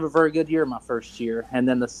 Didn't have a very good year my first year, and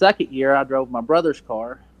then the second year I drove my brother's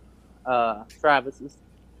car, Travis's,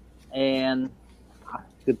 and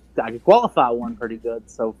I could qualify one pretty good.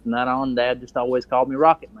 So from that on, Dad just always called me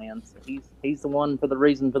Rocket Man. So he's the one for the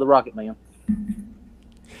reason for the Rocket Man.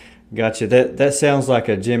 Gotcha. That sounds like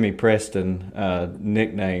a Jimmy Preston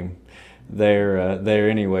nickname there.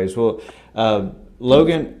 Anyways, well,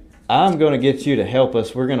 Logan, I'm going to get you to help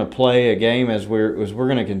us. We're going to play a game as we're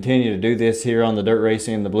going to continue to do this here on the Dirt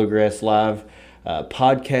Racing and the Bluegrass Live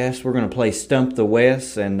podcast. We're going to play Stump the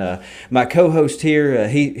West, and my co-host here,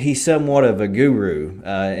 he's somewhat of a guru.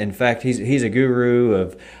 In fact, he's a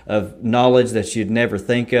guru of knowledge that you'd never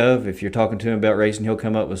think of. If you're talking to him about racing, he'll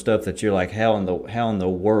come up with stuff that you're like, how in the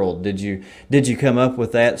world did you come up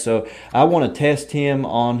with that? So I want to test him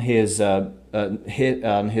on his knowledge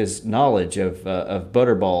of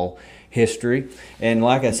Butterball history, and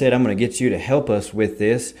like I said, I'm going to get you to help us with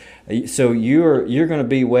this. So you're going to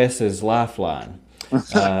be Wes's lifeline,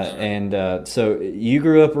 and so you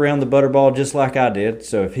grew up around the Butterball just like I did.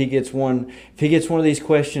 So if he gets one of these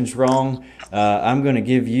questions wrong, I'm going to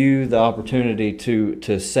give you the opportunity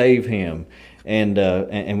to save him, and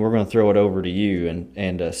we're going to throw it over to you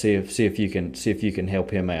and see if you can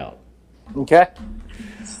help him out. Okay.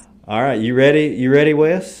 All right, you ready? You ready,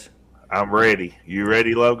 Wes? I'm ready. You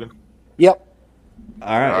ready, Logan? Yep.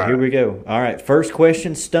 All right, here we go. All right, first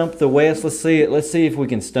question, Stump the West. Let's see if we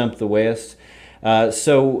can stump the West.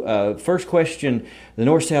 First question, the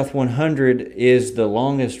North-South 100 is the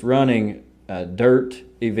longest running dirt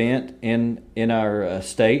event in our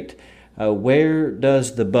state. Where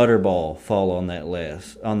does the Butterball fall on that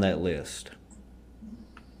list? I'm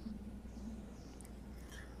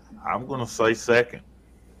going to say second.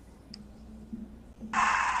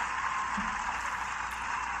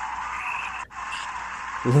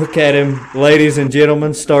 Look at him, ladies and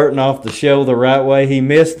gentlemen, starting off the show the right way. He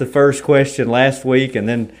missed the first question last week and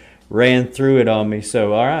then ran through it on me.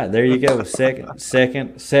 So, all right, there you go. Second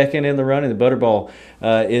in the running. The Butterball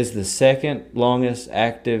is the second longest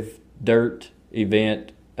active dirt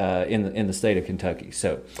event in the state of Kentucky.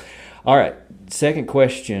 So, all right, second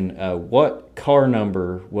question. What car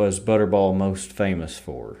number was Butterball most famous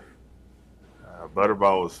for?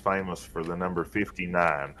 Butterball was famous for the number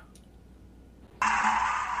 59.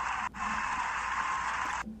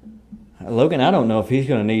 Logan, I don't know if he's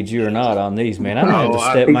going to need you or not on these, man. I'm going to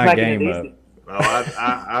have to step my game up. No,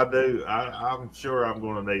 I do. I'm sure I'm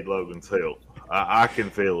going to need Logan's help. I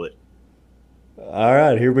can feel it. All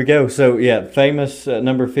right, here we go. So, yeah, famous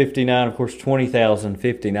number 59, of course,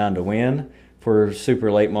 20,059 to win for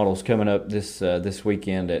super late models coming up this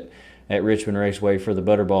weekend at Richmond Raceway for the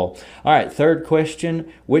Butterball. All right, third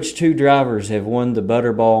question. Which two drivers have won the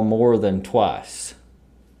Butterball more than twice?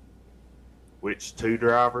 Which two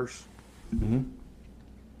drivers? Mm-hmm.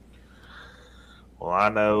 Well, I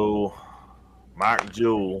know Mike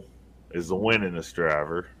Jewell is the winningest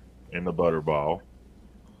driver in the Butterball.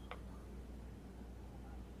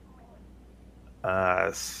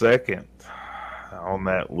 on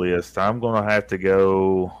that list, I'm going to have to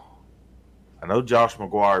go. I know Josh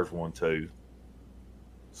McGuire's one too.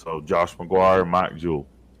 So Josh McGuire and Mike Jewell.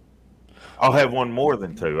 I'll have one more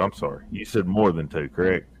than two. I'm sorry. You said more than two,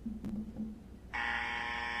 correct?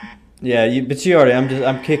 Yeah, but you already.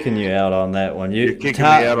 I'm kicking you out on that one. You're kicking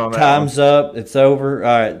me out on that Time's one. up. It's over.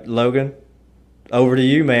 All right, Logan. Over to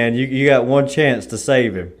you, man. You got one chance to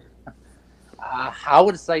save him. I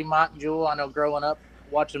would say Mike Jewell. I know growing up,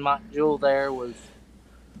 watching Mike Jewell there was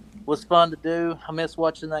fun to do. I miss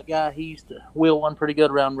watching that guy. He used to wheel one pretty good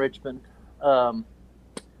around Richmond. I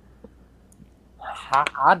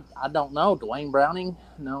don't know. Dwayne Browning?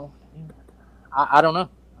 No. I don't know.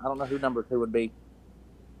 I don't know who number 2 would be.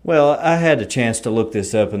 Well, I had a chance to look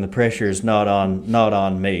this up, and the pressure is not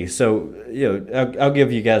on me. So, I'll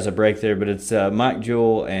give you guys a break there, but it's Mike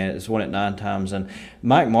Jewell, and it's won it 9 times, and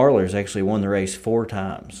Mike Marlar's actually won the race 4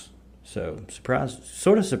 times. So,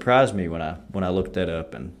 sort of surprised me when I looked that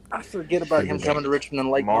up. And I forget about him coming to Richmond and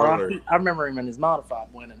Lake Marlar. I remember him in his modified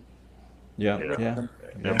winning. Yeah.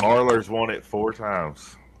 And Marlar's won it 4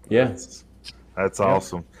 times. Yeah. That's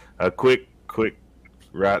awesome. A quick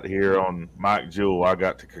right here on Mike Jewell, I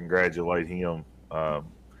got to congratulate him.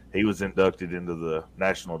 He was inducted into the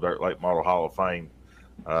National Dirt Late Model Hall of Fame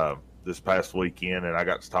this past weekend, and I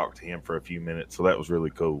got to talk to him for a few minutes, so that was really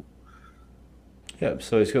cool. Yeah,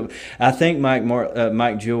 so he's cool. I think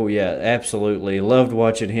Mike Jewell, yeah, absolutely. Loved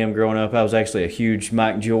watching him growing up. I was actually a huge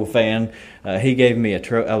Mike Jewell fan. He gave me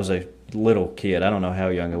I was a little kid. I don't know how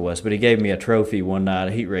young I was, but he gave me a trophy one night,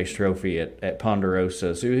 a heat race trophy at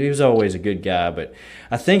Ponderosa. So he was always a good guy, but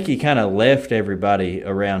I think he kind of left everybody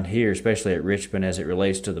around here, especially at Richmond, as it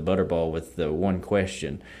relates to the Butterball, with the one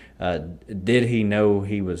question. Did he know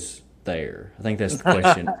he was there? I think that's the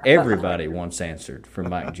question everybody wants answered from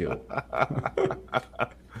Mike Jewell.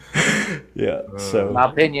 Yeah. So my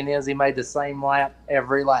opinion is he made the same lap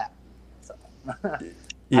every lap. So.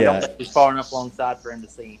 Yeah. I don't think he's far enough alongside for him to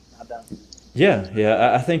see him. I don't.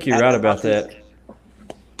 Yeah. I think you're right about that.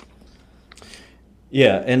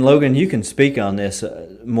 Yeah, and Logan, you can speak on this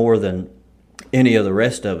more than any of the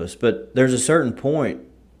rest of us, but there's a certain point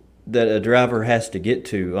that a driver has to get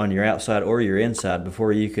to on your outside or your inside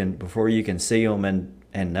before you can see him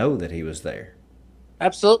and know that he was there.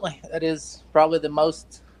 Absolutely. That is probably the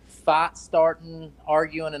most fight starting,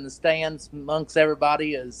 arguing in the stands amongst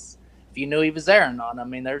everybody is if you knew he was there or not. I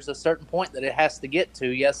mean, there's a certain point that it has to get to.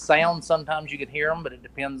 Yes, sound, sometimes you can hear them, but it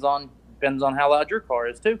depends on how loud your car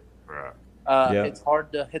is too. Right. It's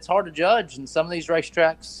hard to judge. And some of these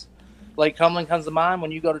racetracks, Lake Cumberland comes to mind.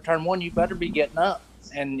 When you go to turn 1, you better be getting up.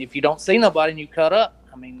 And if you don't see nobody and you cut up,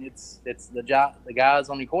 I mean, it's the guys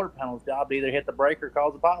on your quarter panel's job to either hit the brake or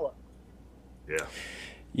call the pilot. Yeah.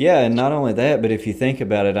 Yeah, and not only that, but if you think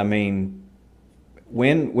about it, I mean,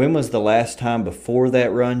 when was the last time before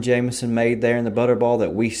that run Jameson made there in the Butterball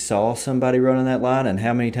that we saw somebody running that line, and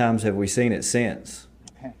how many times have we seen it since?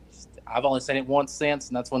 I've only seen it once since,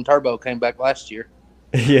 and that's when Turbo came back last year.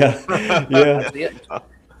 Yeah. That's it.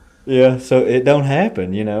 Yeah, so it don't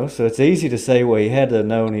happen, So it's easy to say, well, he had to have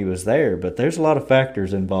known he was there, but there's a lot of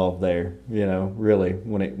factors involved there, really,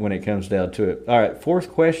 when it comes down to it. All right, 4th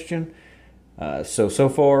question. So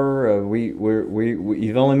far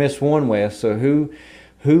you've only missed one, Wes. So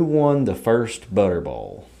who won the first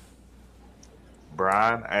Butterball?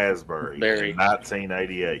 Brian Asbury in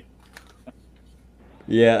 1988.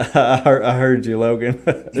 Yeah, I heard you, Logan.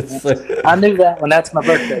 I knew that one. That's my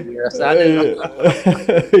birthday year. So I knew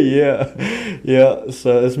that. Yeah.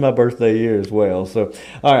 So it's my birthday year as well. So,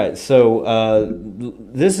 all right. So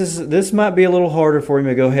this might be a little harder for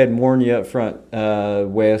me. Go ahead and warn you up front,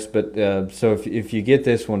 Wes. But so if you get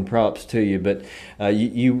this one, props to you. But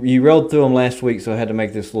you rolled through them last week, so I had to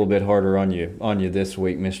make this a little bit harder on you this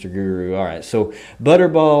week, Mr. Guru. All right. So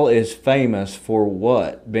Butterball is famous for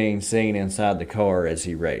what being seen inside the car as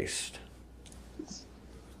he raced?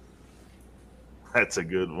 That's a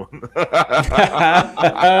good one.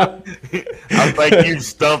 I think you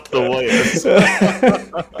stumped the West.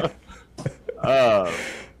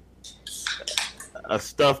 A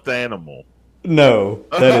stuffed animal. No,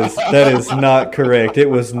 that is not correct. It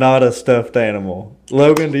was not a stuffed animal.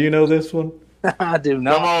 Logan, do you know this one? I do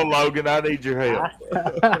not. Come on, Logan. I need your help.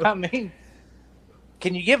 I mean,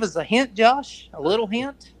 can you give us a hint, Josh? A little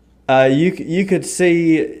hint? You could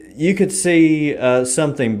see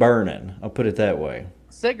something burning. I'll put it that way.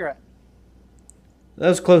 Cigarette. That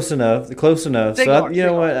was close enough. Cigar, So you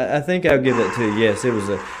know what? I think I'll give that to you. Yes, it was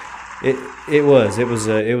It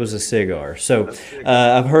was a cigar. So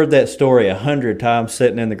I've heard that story 100 times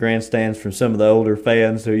sitting in the grandstands from some of the older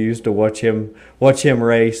fans who used to watch him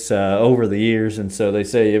race over the years, and so they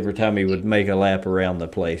say every time he would make a lap around the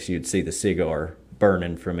place, you'd see the cigar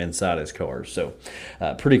burning from inside his car. So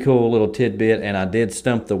pretty cool little tidbit. And I did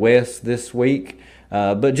stump the West this week,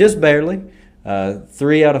 but just barely.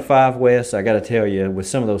 3 out of 5 West. I got to tell you, with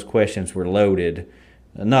some of those questions were loaded.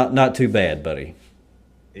 Not too bad, buddy.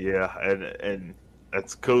 Yeah, and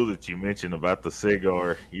that's cool that you mentioned about the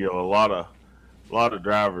cigar. You know, a lot of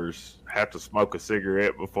drivers have to smoke a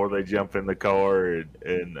cigarette before they jump in the car,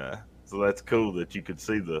 and so that's cool that you could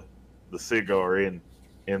see the cigar in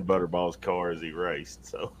Butterball's car as he raced.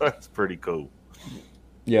 So that's pretty cool.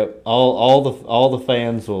 Yep, all the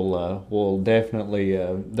fans will definitely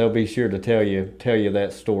they'll be sure to tell you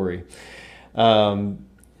that story. All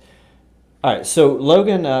right, so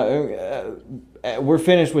Logan, we're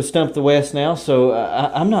finished with Stump the West now. So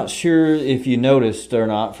I'm not sure if you noticed or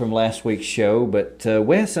not from last week's show, but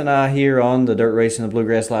Wes and I here on the Dirt Racing and the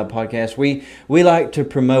Bluegrass Live podcast, we like to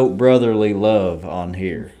promote brotherly love on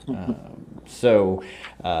here. So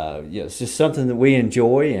it's just something that we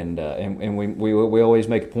enjoy, and we always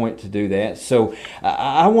make a point to do that. So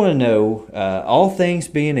I want to know, all things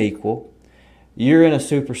being equal, you're in a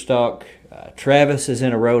super stock. Travis is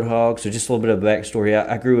in a Roadhog, so just a little bit of backstory.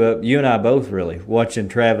 I grew up, you and I both really, watching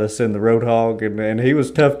Travis in the Roadhog, and he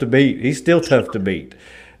was tough to beat. He's still tough to beat.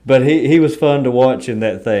 But he was fun to watch in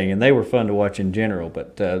that thing, and they were fun to watch in general.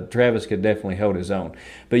 But Travis could definitely hold his own.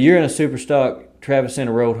 But you're in a super stock, Travis in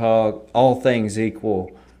a Roadhog, all things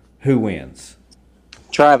equal, who wins?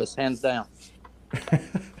 Travis, hands down.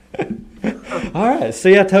 All right.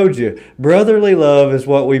 See, I told you, brotherly love is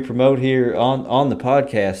what we promote here on the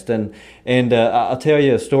podcast. And I'll tell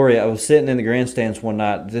you a story. I was sitting in the grandstands one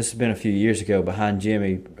night. This has been a few years ago, behind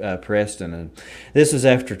Jimmy Preston, and this was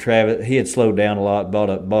after Travis. He had slowed down a lot,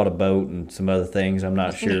 bought a boat and some other things. I'm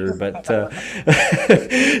not sure, but I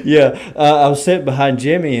was sitting behind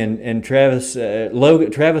Jimmy and Travis.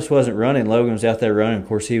 Travis wasn't running. Logan was out there running. Of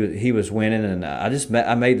course, he was winning, and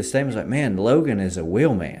I made the statement, I was like, man, Logan is a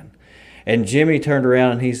wheelman. And Jimmy turned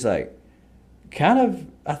around and he's like,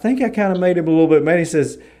 I think I kind of made him a little bit mad. He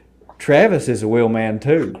says, Travis is a wheelman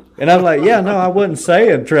too. And I'm like, yeah, no, I wasn't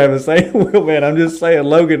saying Travis ain't a wheelman. I'm just saying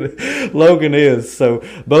Logan is. So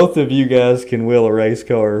both of you guys can wheel a race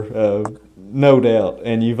car, no doubt.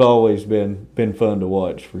 And you've always been fun to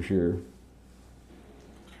watch for sure.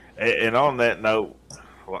 And on that note,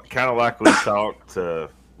 kind of like we talked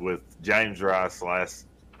with James Rice last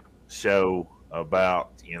show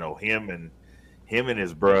about, you know, him and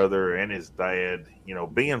his brother and his dad, you know,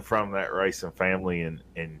 being from that racing family, and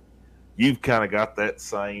you've kind of got that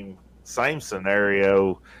same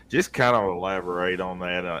scenario. Just kind of elaborate on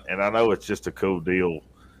that. And I know it's just a cool deal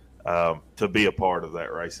to be a part of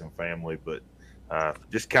that racing family, but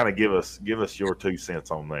just kind of give us your 2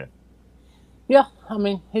 cents on that. Yeah, I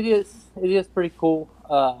mean, it is pretty cool.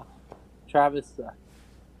 Travis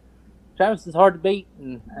is hard to beat,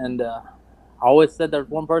 and I always said there's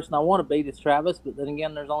one person I want to beat is Travis, but then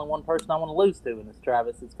again, there's only one person I want to lose to, and it's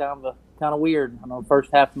Travis. It's kind of weird. I know the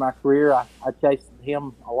first half of my career, I chased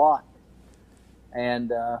him a lot,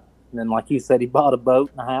 and then like you said, he bought a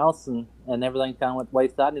boat and a house, and everything kind of went to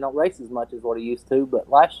wayside. And he don't race as much as what he used to, but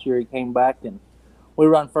last year he came back and we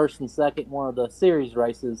run first and second in one of the series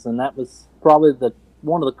races, and that was probably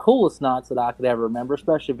one of the coolest nights that I could ever remember,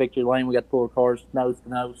 especially Victory Lane. We got to pull the cars nose to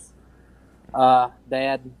nose.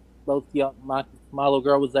 Dad, both young, my little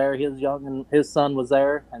girl was there, his young, and his son was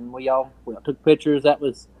there, and we all took pictures. That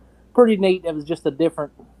was pretty neat. It was just a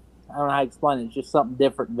different, I don't know how to explain it, it's just something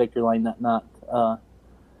different in Victory Lane that night.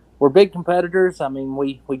 We're big competitors. I mean,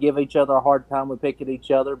 we give each other a hard time. We pick at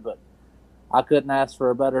each other, but I couldn't ask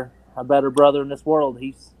for a better brother in this world.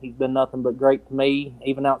 He's been nothing but great to me,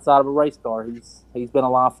 even outside of a race car. He's been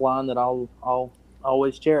a lifeline that I'll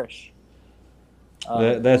always cherish.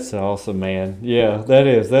 That's awesome, man. Yeah,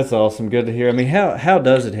 that's awesome. Good to hear. I mean, how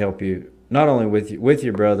does it help you? Not only with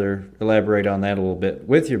your brother, elaborate on that a little bit.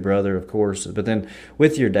 With your brother, of course, but then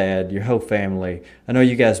with your dad, your whole family. I know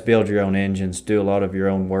you guys build your own engines, do a lot of your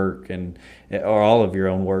own work, or all of your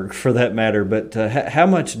own work for that matter. But how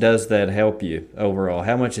much does that help you overall?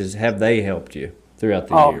 How much have they helped you throughout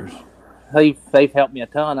the years? They've helped me a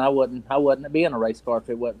ton. I wouldn't be in a race car if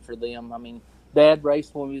it wasn't for them. I mean, Dad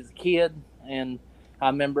raced when he was a kid, and I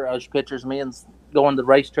remember those pictures of me and going to the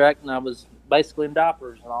racetrack, and I was basically in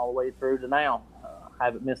diapers and all the way through to now. I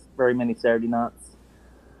haven't missed very many Saturday nights.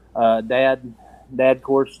 Dad, of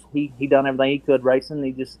course, he done everything he could racing.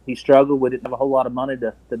 He struggled. We didn't have a whole lot of money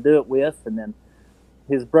to do it with, and then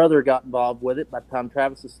his brother got involved with it by the time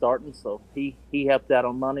Travis was starting, so he helped out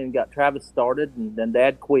on money and got Travis started, and then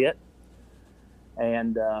Dad quit,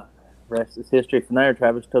 and rest is history from there.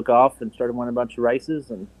 Travis took off and started winning a bunch of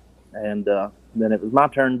races, and then it was my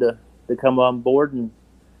turn to come on board, and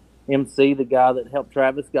MC, the guy that helped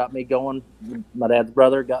Travis, got me going. My dad's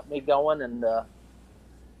brother got me going, and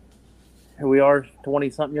here we are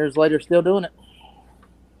 20-something years later still doing it.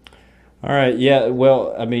 All right, yeah,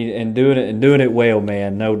 well, I mean, and doing it well,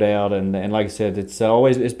 man, no doubt, and like I said,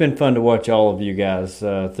 it's been fun to watch all of you guys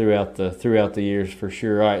throughout the years for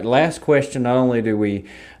sure. All right, last question. Not only do we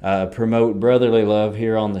promote brotherly love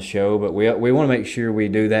here on the show, but we want to make sure we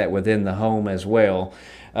do that within the home as well.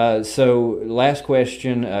 So last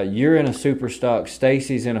question. You're in a super stock.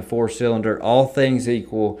 Stacy's in a 4-cylinder. All things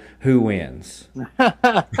equal, who wins? Well,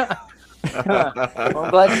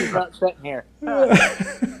 I'm glad she's not sitting here.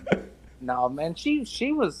 No, man,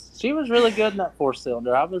 she was really good in that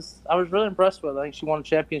 4-cylinder. I was really impressed with her. I think she won a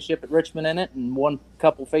championship at Richmond in it and won a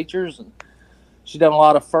couple features, and she done a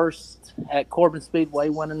lot of firsts at Corbin Speedway,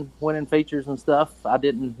 winning features and stuff. I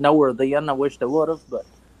didn't know her then. I wished I would have, but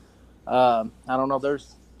I don't know.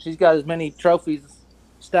 She's got as many trophies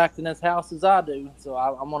stacked in this house as I do, so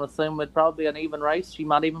I'm gonna assume it'd probably be an even race. She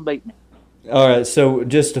might even beat me. All right, so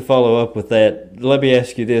just to follow up with that, let me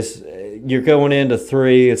ask you this. You're going into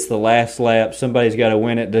 3. It's the last lap. Somebody's got to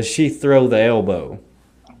win it. Does she throw the elbow?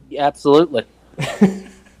 Yeah, absolutely. I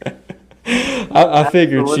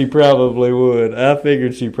figured she probably would.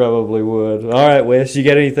 All right, Wes, you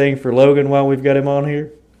got anything for Logan while we've got him on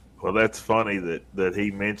here? Well, that's funny that he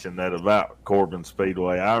mentioned that about Corbin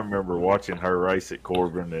Speedway. I remember watching her race at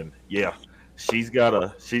Corbin, and yeah, she's got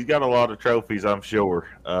a lot of trophies, I'm sure,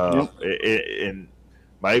 and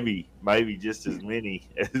maybe just as many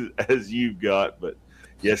as you've got. But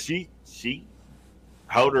yeah, she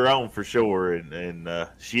held her own for sure, and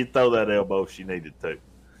she'd throw that elbow if she needed to.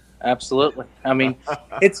 Absolutely. I mean,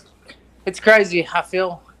 it's crazy. I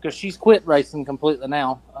feel because she's quit racing completely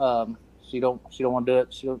now. She don't want to do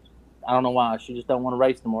it. I don't know why. She just don't want to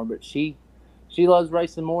race no more. But she loves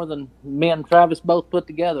racing more than me and Travis both put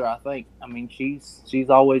together, I think. I mean, she's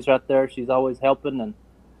always right there. She's always helping. And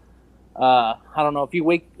I don't know,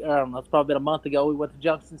 it's probably been a month ago, we went to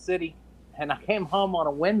Junction City. And I came home on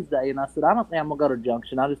a Wednesday, and I said, I don't think I'm going to go to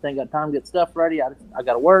Junction. I just ain't got time to get stuff ready. I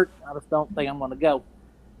got to work. I just don't think I'm going to go.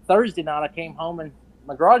 Thursday night, I came home, and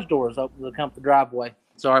my garage door was open to come to the driveway.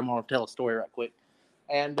 Sorry, I'm going to tell a story right quick.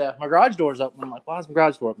 And my garage door is open. I'm like, why is my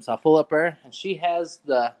garage door open? So I pull up there, and she has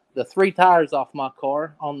the 3 tires off my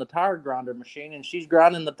car on the tire grinder machine, and she's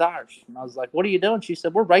grinding the tires. And I was like, what are you doing? She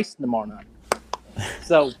said, we're racing tomorrow night.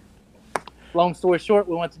 So long story short,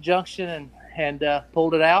 we went to Junction and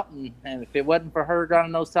pulled it out. And if it wasn't for her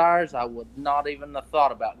grinding those tires, I would not even have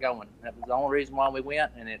thought about going. That was the only reason why we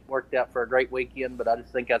went, and it worked out for a great weekend. But I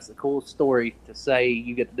just think that's the coolest story to say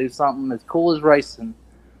you get to do something as cool as racing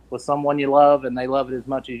with someone you love, and they love it as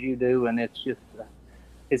much as you do, and it's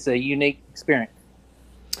a unique experience.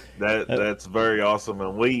 That's very awesome.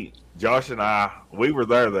 And Josh and I were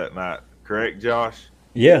there that night, correct, Josh?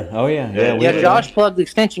 Yeah. Oh yeah. Yeah. Josh plugged the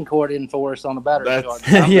extension cord in for us on the battery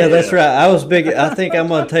charger. Yeah, that's right. I was big. I think I'm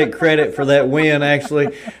going to take credit for that win.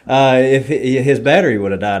 Actually, if his battery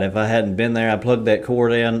would have died if I hadn't been there, I plugged that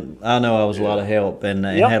cord in. I know I was a lot of help and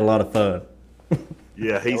had a lot of fun.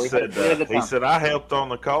 Yeah, he said I helped on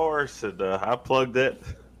the car. Said I plugged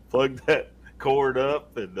that cord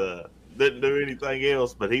up and didn't do anything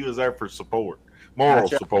else, but he was there for support, moral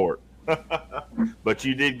support. But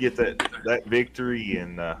you did get that victory,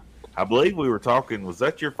 and I believe we were talking. Was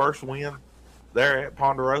that your first win there at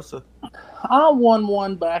Ponderosa? I won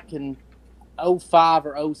one back in 05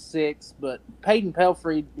 or 06, but Peyton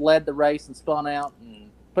Pelfrey led the race and spun out and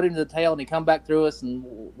put him to the tail, and he come back through us and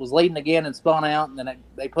was leading again and spun out, and then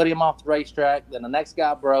they put him off the racetrack. Then the next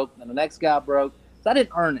guy broke, then the next guy broke. So I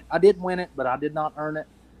didn't earn it. I didn't win it, but I did not earn it.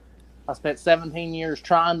 I spent 17 years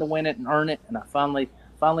trying to win it and earn it, and I finally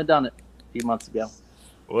done it a few months ago.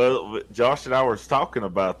 Well, Josh and I were talking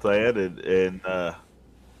about that, and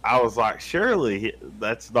I was like, surely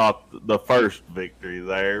that's not the first victory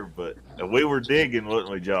there, but we were digging,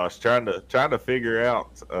 wasn't we, Josh? Trying to figure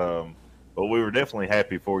out. But we were definitely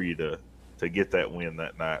happy for you to get that win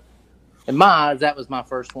that night. In my eyes, that was my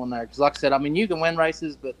first one there. Because like I said, I mean, you can win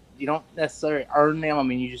races, but you don't necessarily earn them. I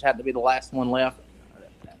mean, you just have to be the last one left.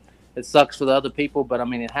 It sucks for the other people, but I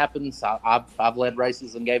mean, it happens. I've led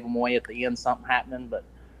races and gave them away at the end, something happening. But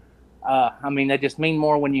I mean, they just mean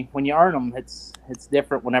more when you earn them. It's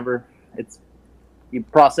different whenever you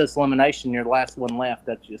process elimination. You're the last one left.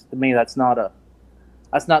 That's just, to me, that's not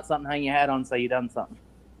something hang your hat on and say you done something.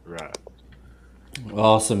 Right.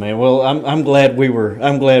 Awesome, man. Well, I'm glad we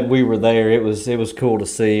were there. It was cool to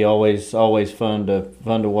see. Always fun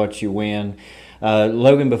to watch you win.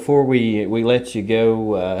 Logan, before we let you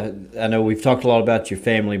go, I know we've talked a lot about your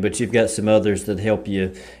family, but you've got some others that help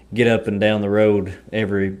you get up and down the road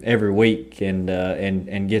every week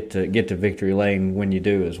and get to victory lane when you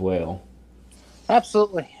do as well.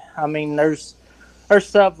 Absolutely. I mean, there's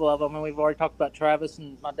several of them. I mean, we've already talked about Travis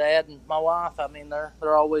and my dad and my wife. I mean,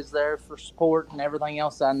 they're always there for support and everything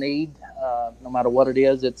else I need. No matter what it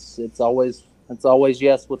is, it's always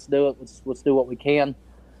yes. Let's do it. Let's do what we can.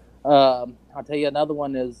 I'll tell you another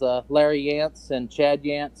one is Larry Yance and Chad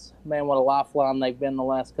Yance. Man, what a lifeline they've been the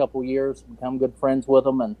last couple of years. Become good friends with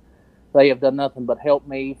them, and they have done nothing but help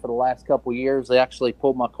me for the last couple of years. They actually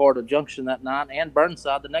pulled my car to Junction that night and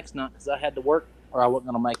Burnside the next night because I had to work or I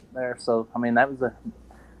wasn't going to make it there. So, I mean, that was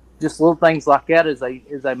just little things like that is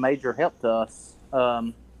a major help to us.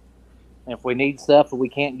 If we need stuff that we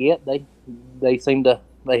can't get, they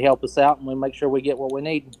help us out and we make sure we get what we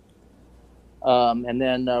need. And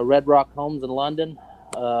then Red Rock Homes in London.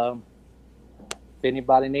 If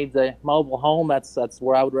anybody needs a mobile home, that's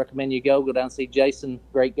where I would recommend you go. Go down and see Jason.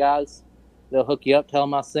 Great guys. They'll hook you up, tell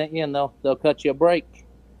them I sent you, and they'll cut you a break.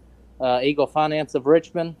 Eagle Finance of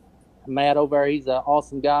Richmond. Matt over there, he's an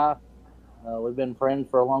awesome guy. We've been friends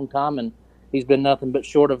for a long time, and he's been nothing but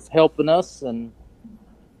short of helping us. And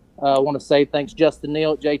I want to say thanks Justin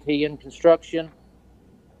Neal at JTN Construction.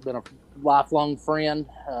 Been a lifelong friend.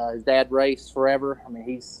 His dad raced forever. I mean,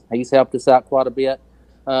 he's helped us out quite a bit.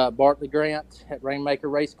 Bartley Grant at Rainmaker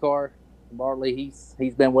Race Car. Bartley,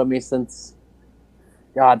 he's been with me since,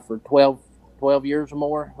 God, for 12 years or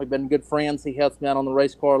more. We've been good friends. He helps me out on the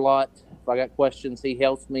race car a lot. If I got questions, he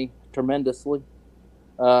helps me tremendously.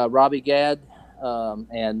 Robbie Gadd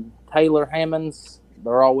and Taylor Hammonds,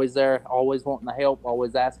 they're always there, always wanting to help,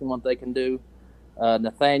 always asking what they can do.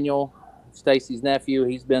 Nathaniel, Stacy's nephew,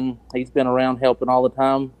 he's been around helping all the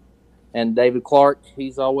time. And David Clark,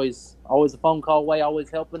 he's always a phone call away,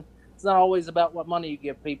 always helping. It's not always about what money you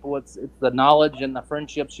give people. It's the knowledge and the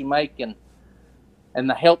friendships you make and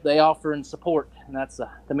the help they offer and support. And that's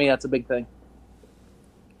to me, that's a big thing.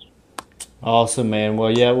 Awesome, man. Well,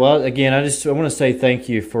 yeah. Well, again, I want to say thank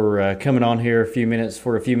you for coming on here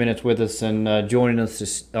for a few minutes with us and joining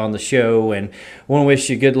us on the show. And want to wish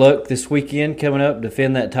you good luck this weekend coming up.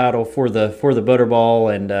 Defend that title for the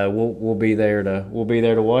Butterball, and we'll be there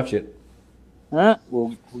to watch it. All right,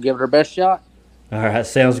 we'll give it our best shot. All right,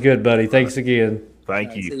 sounds good, buddy. Thanks again.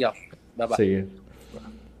 Thank you. See y'all. Bye-bye. See you.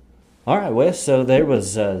 All right, Wes, so there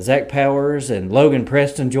was Zach Powers and Logan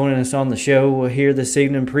Preston joining us on the show here this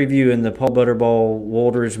evening, previewing the Paul Butterball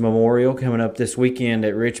Woldridge Memorial coming up this weekend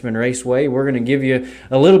at Richmond Raceway. We're going to give you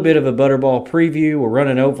a little bit of a Butterball preview. We're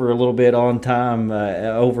running over a little bit on time,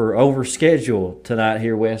 over schedule tonight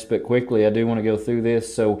here, Wes, but quickly I do want to go through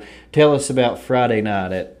this. So tell us about Friday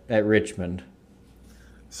night at Richmond.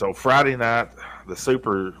 So Friday night, the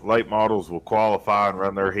super late models will qualify and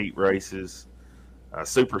run their heat races.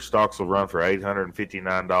 Super stocks will run for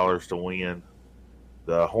 $859 to win.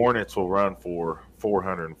 The Hornets will run for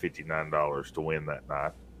 $459 to win that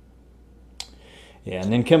night. Yeah,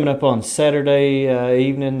 and then coming up on Saturday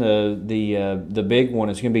evening, the big one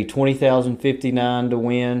is going to be $20,059 to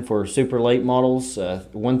win for super late models,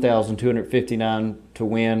 $1,259 to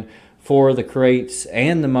win for the crates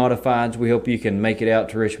and the modifieds. We hope you can make it out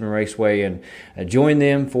to Richmond Raceway and join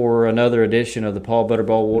them for another edition of the Paul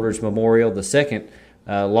Butterball Woldridge Memorial, the second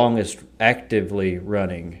longest actively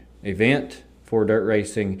running event for dirt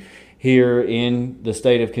racing here in the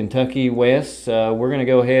state of Kentucky. Wes, we're going to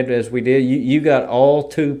go ahead as we did. You got all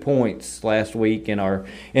 2 points last week in our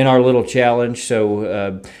little challenge,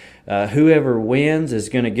 so whoever wins is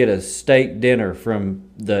going to get a steak dinner from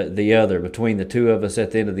the other between the two of us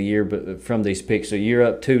at the end of the year. But from these picks, so you're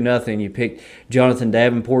up 2-0. You picked Jonathan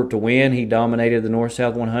Davenport to win. He dominated the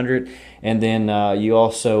North-South 100, and then you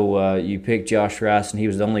also you picked Josh Rice, and he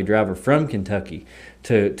was the only driver from Kentucky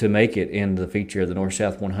to make it in the feature of the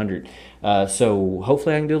North-South 100. So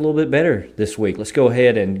hopefully I can do a little bit better this week. Let's go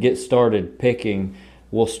ahead and get started picking.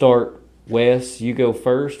 We'll start, Wes, you go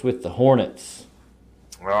first with the Hornets.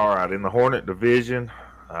 All right, in the Hornet division,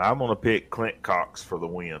 I'm going to pick Clint Cox for the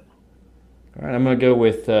win. All right, I'm going to go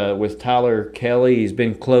with Tyler Kelly. He's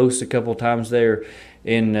been close a couple times there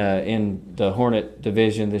in the Hornet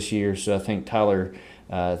division this year, so I think Tyler,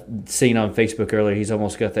 seen on Facebook earlier, he's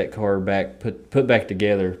almost got that car put back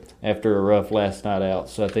together after a rough last night out,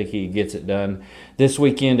 so I think he gets it done. This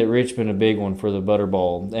weekend at Richmond, a big one for the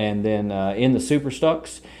Butterball. And then in the Super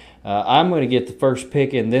Stocks, I'm going to get the first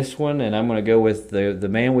pick in this one, and I'm going to go with the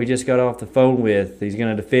man we just got off the phone with. He's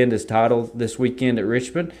going to defend his title this weekend at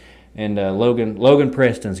Richmond, and Logan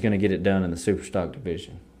Preston's going to get it done in the Superstock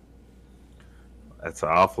division. That's an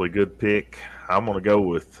awfully good pick. I'm going to go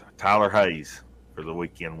with Tyler Hayes for the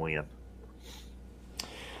weekend win.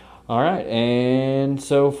 All right, and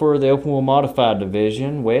so for the Open Wheel Modified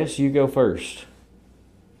division, Wes, you go first.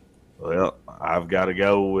 Well, I've got to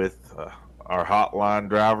go with our hotline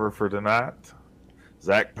driver for tonight.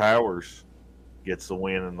 Zach Powers gets the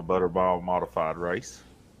win in the Butterball Modified race.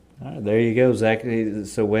 All right, there you go, Zach.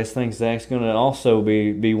 So Wes thinks Zach's going to also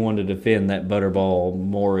be one to defend that Butterball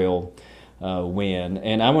Memorial win.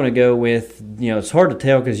 And I'm going to go with, it's hard to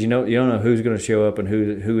tell because you don't know who's going to show up and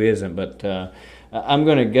who isn't, but I'm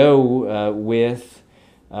going to go with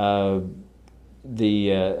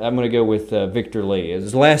Victor Lee. It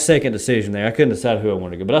was a last second decision there. I couldn't decide who I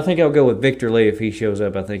wanted to go, but I think I'll go with Victor Lee if he shows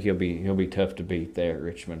up. I think he'll be tough to beat there at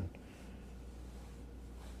Richmond.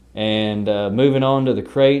 And moving on to the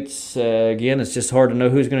crates, again, it's just hard to know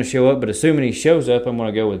who's going to show up, but assuming he shows up, I'm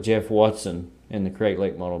going to go with Jeff Watson in the crate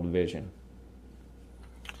late model division.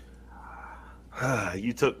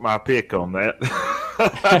 You took my pick on that.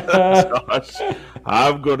 Josh,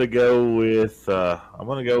 I'm going to go with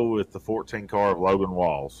the 14 car of Logan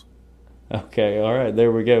Walls. Okay, all right,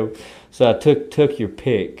 there we go. So I took your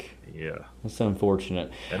pick. Yeah, that's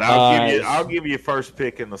unfortunate. And I'll give you first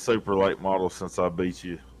pick in the super late model since I beat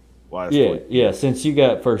you last week. Yeah. Since you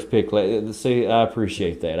got first pick, see, I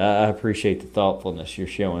appreciate that. I appreciate the thoughtfulness you're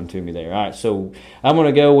showing to me there. All right, so I'm going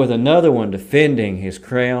to go with another one defending his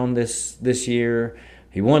crown this year.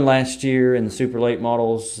 He won last year in the super late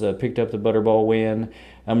models, picked up the Butterball win.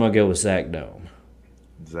 I'm going to go with Zach Dome.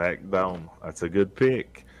 Zach Dome, that's a good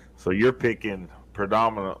pick. So you're picking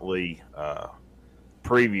predominantly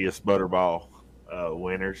previous Butterball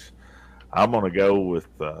winners. I'm going to go with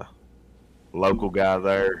local guy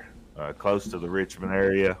there, close to the Richmond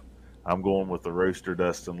area. I'm going with the Rooster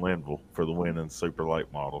Dustin Linville for the win in super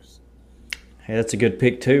late models. Hey, that's a good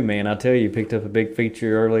pick too, man. I tell you, picked up a big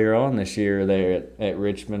feature earlier on this year there at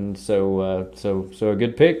Richmond. So a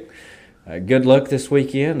good pick. Good luck this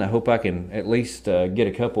weekend. I hope I can at least get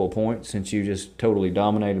a couple of points since you just totally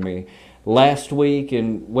dominated me last week.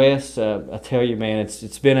 And Wes, I tell you, man,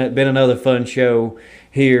 it's been another fun show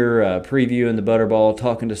here, previewing the Butterball,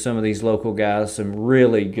 talking to some of these local guys. Some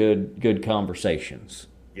really good conversations.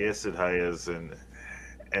 Yes, it has, and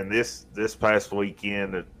this past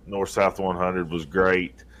weekend at North South 100 was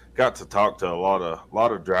great. Got to talk to a lot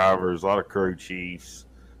of drivers, a lot of crew chiefs,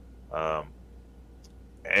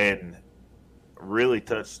 and really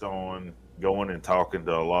touched on going and talking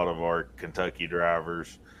to a lot of our Kentucky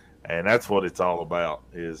drivers, and that's what it's all about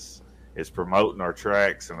is promoting our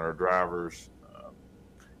tracks and our drivers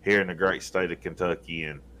here in the great state of Kentucky.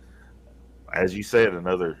 And as you said,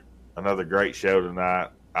 another great show tonight.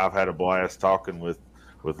 I've had a blast talking with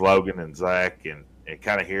Logan and Zach and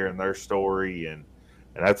kind of hearing their story, and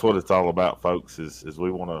that's what it's all about, folks, is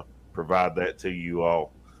we want to provide that to you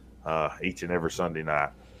all each and every Sunday night.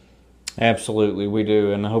 Absolutely, we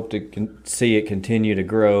do, and I hope to see it continue to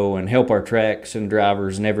grow and help our tracks and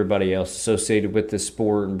drivers and everybody else associated with this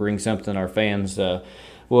sport and bring something our fans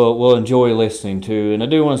will enjoy listening to. And I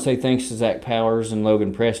do want to say thanks to Zach Powers and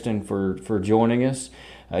Logan Preston for joining us.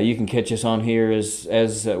 You can catch us on here,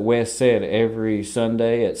 as Wes said, every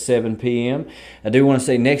Sunday at 7 p.m. I do want to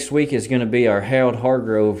say next week is going to be our Harold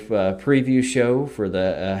Hargrove preview show for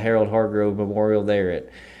the Harold Hargrove Memorial there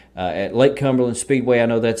at Lake Cumberland Speedway. I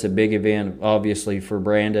know that's a big event, obviously, for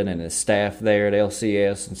Brandon and his staff there at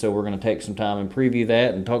LCS, and so we're going to take some time and preview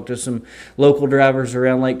that and talk to some local drivers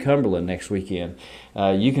around Lake Cumberland next weekend.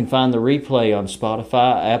 You can find the replay on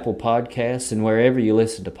Spotify, Apple Podcasts, and wherever you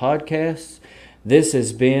listen to podcasts. This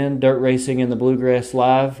has been Dirt Racing in the Bluegrass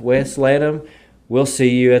Live. Wes Latham, we'll see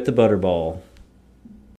you at the Butterball.